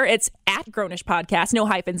 Twitter, it's at Grownish Podcast. No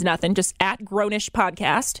hyphens, nothing, just at Grownish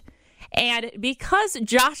Podcast. And because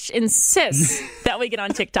Josh insists that we get on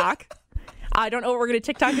TikTok, I don't know what we're going to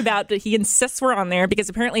TikTok about, but he insists we're on there because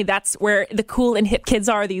apparently that's where the cool and hip kids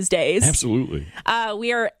are these days. Absolutely.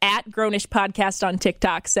 We are at Grownish Podcast on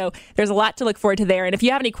TikTok, so there's a lot to look forward to there. And if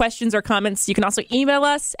you have any questions or comments, you can also email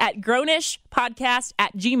us at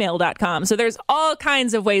grownishpodcast@gmail.com. So there's all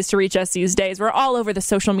kinds of ways to reach us these days. We're all over the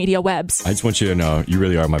social media webs. I just want you to know, you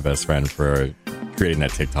really are my best friend for creating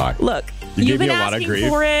that TikTok. Look, you've been asking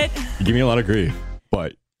for it. You give me a lot of grief,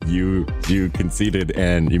 but... You conceded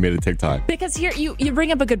and you made a TikTok. Because here, you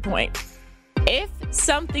bring up a good point. If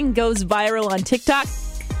something goes viral on TikTok,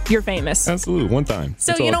 you're famous. Absolutely, one time.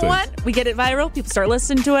 So you know what? We get it viral. People start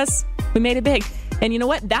listening to us. We made it big. And you know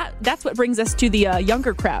what? That's what brings us to the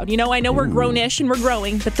younger crowd. You know, I know we're grownish and we're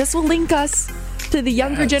growing, but this will link us to the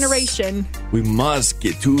younger generation. We must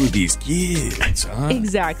get to these kids. Huh?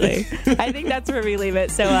 Exactly. I think that's where we leave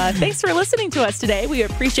it. So thanks for listening to us today. We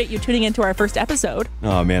appreciate you tuning into our first episode.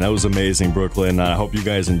 Oh, man, that was amazing, Brooklyn. I hope you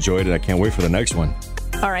guys enjoyed it. I can't wait for the next one.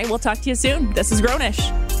 All right, we'll talk to you soon. This is Grownish.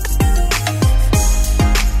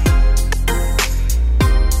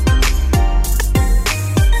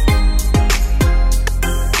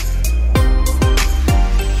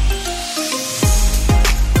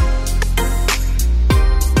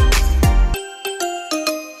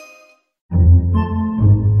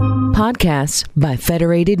 Podcasts by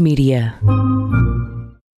Federated Media.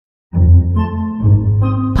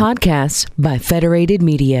 Podcasts by Federated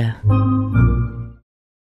Media.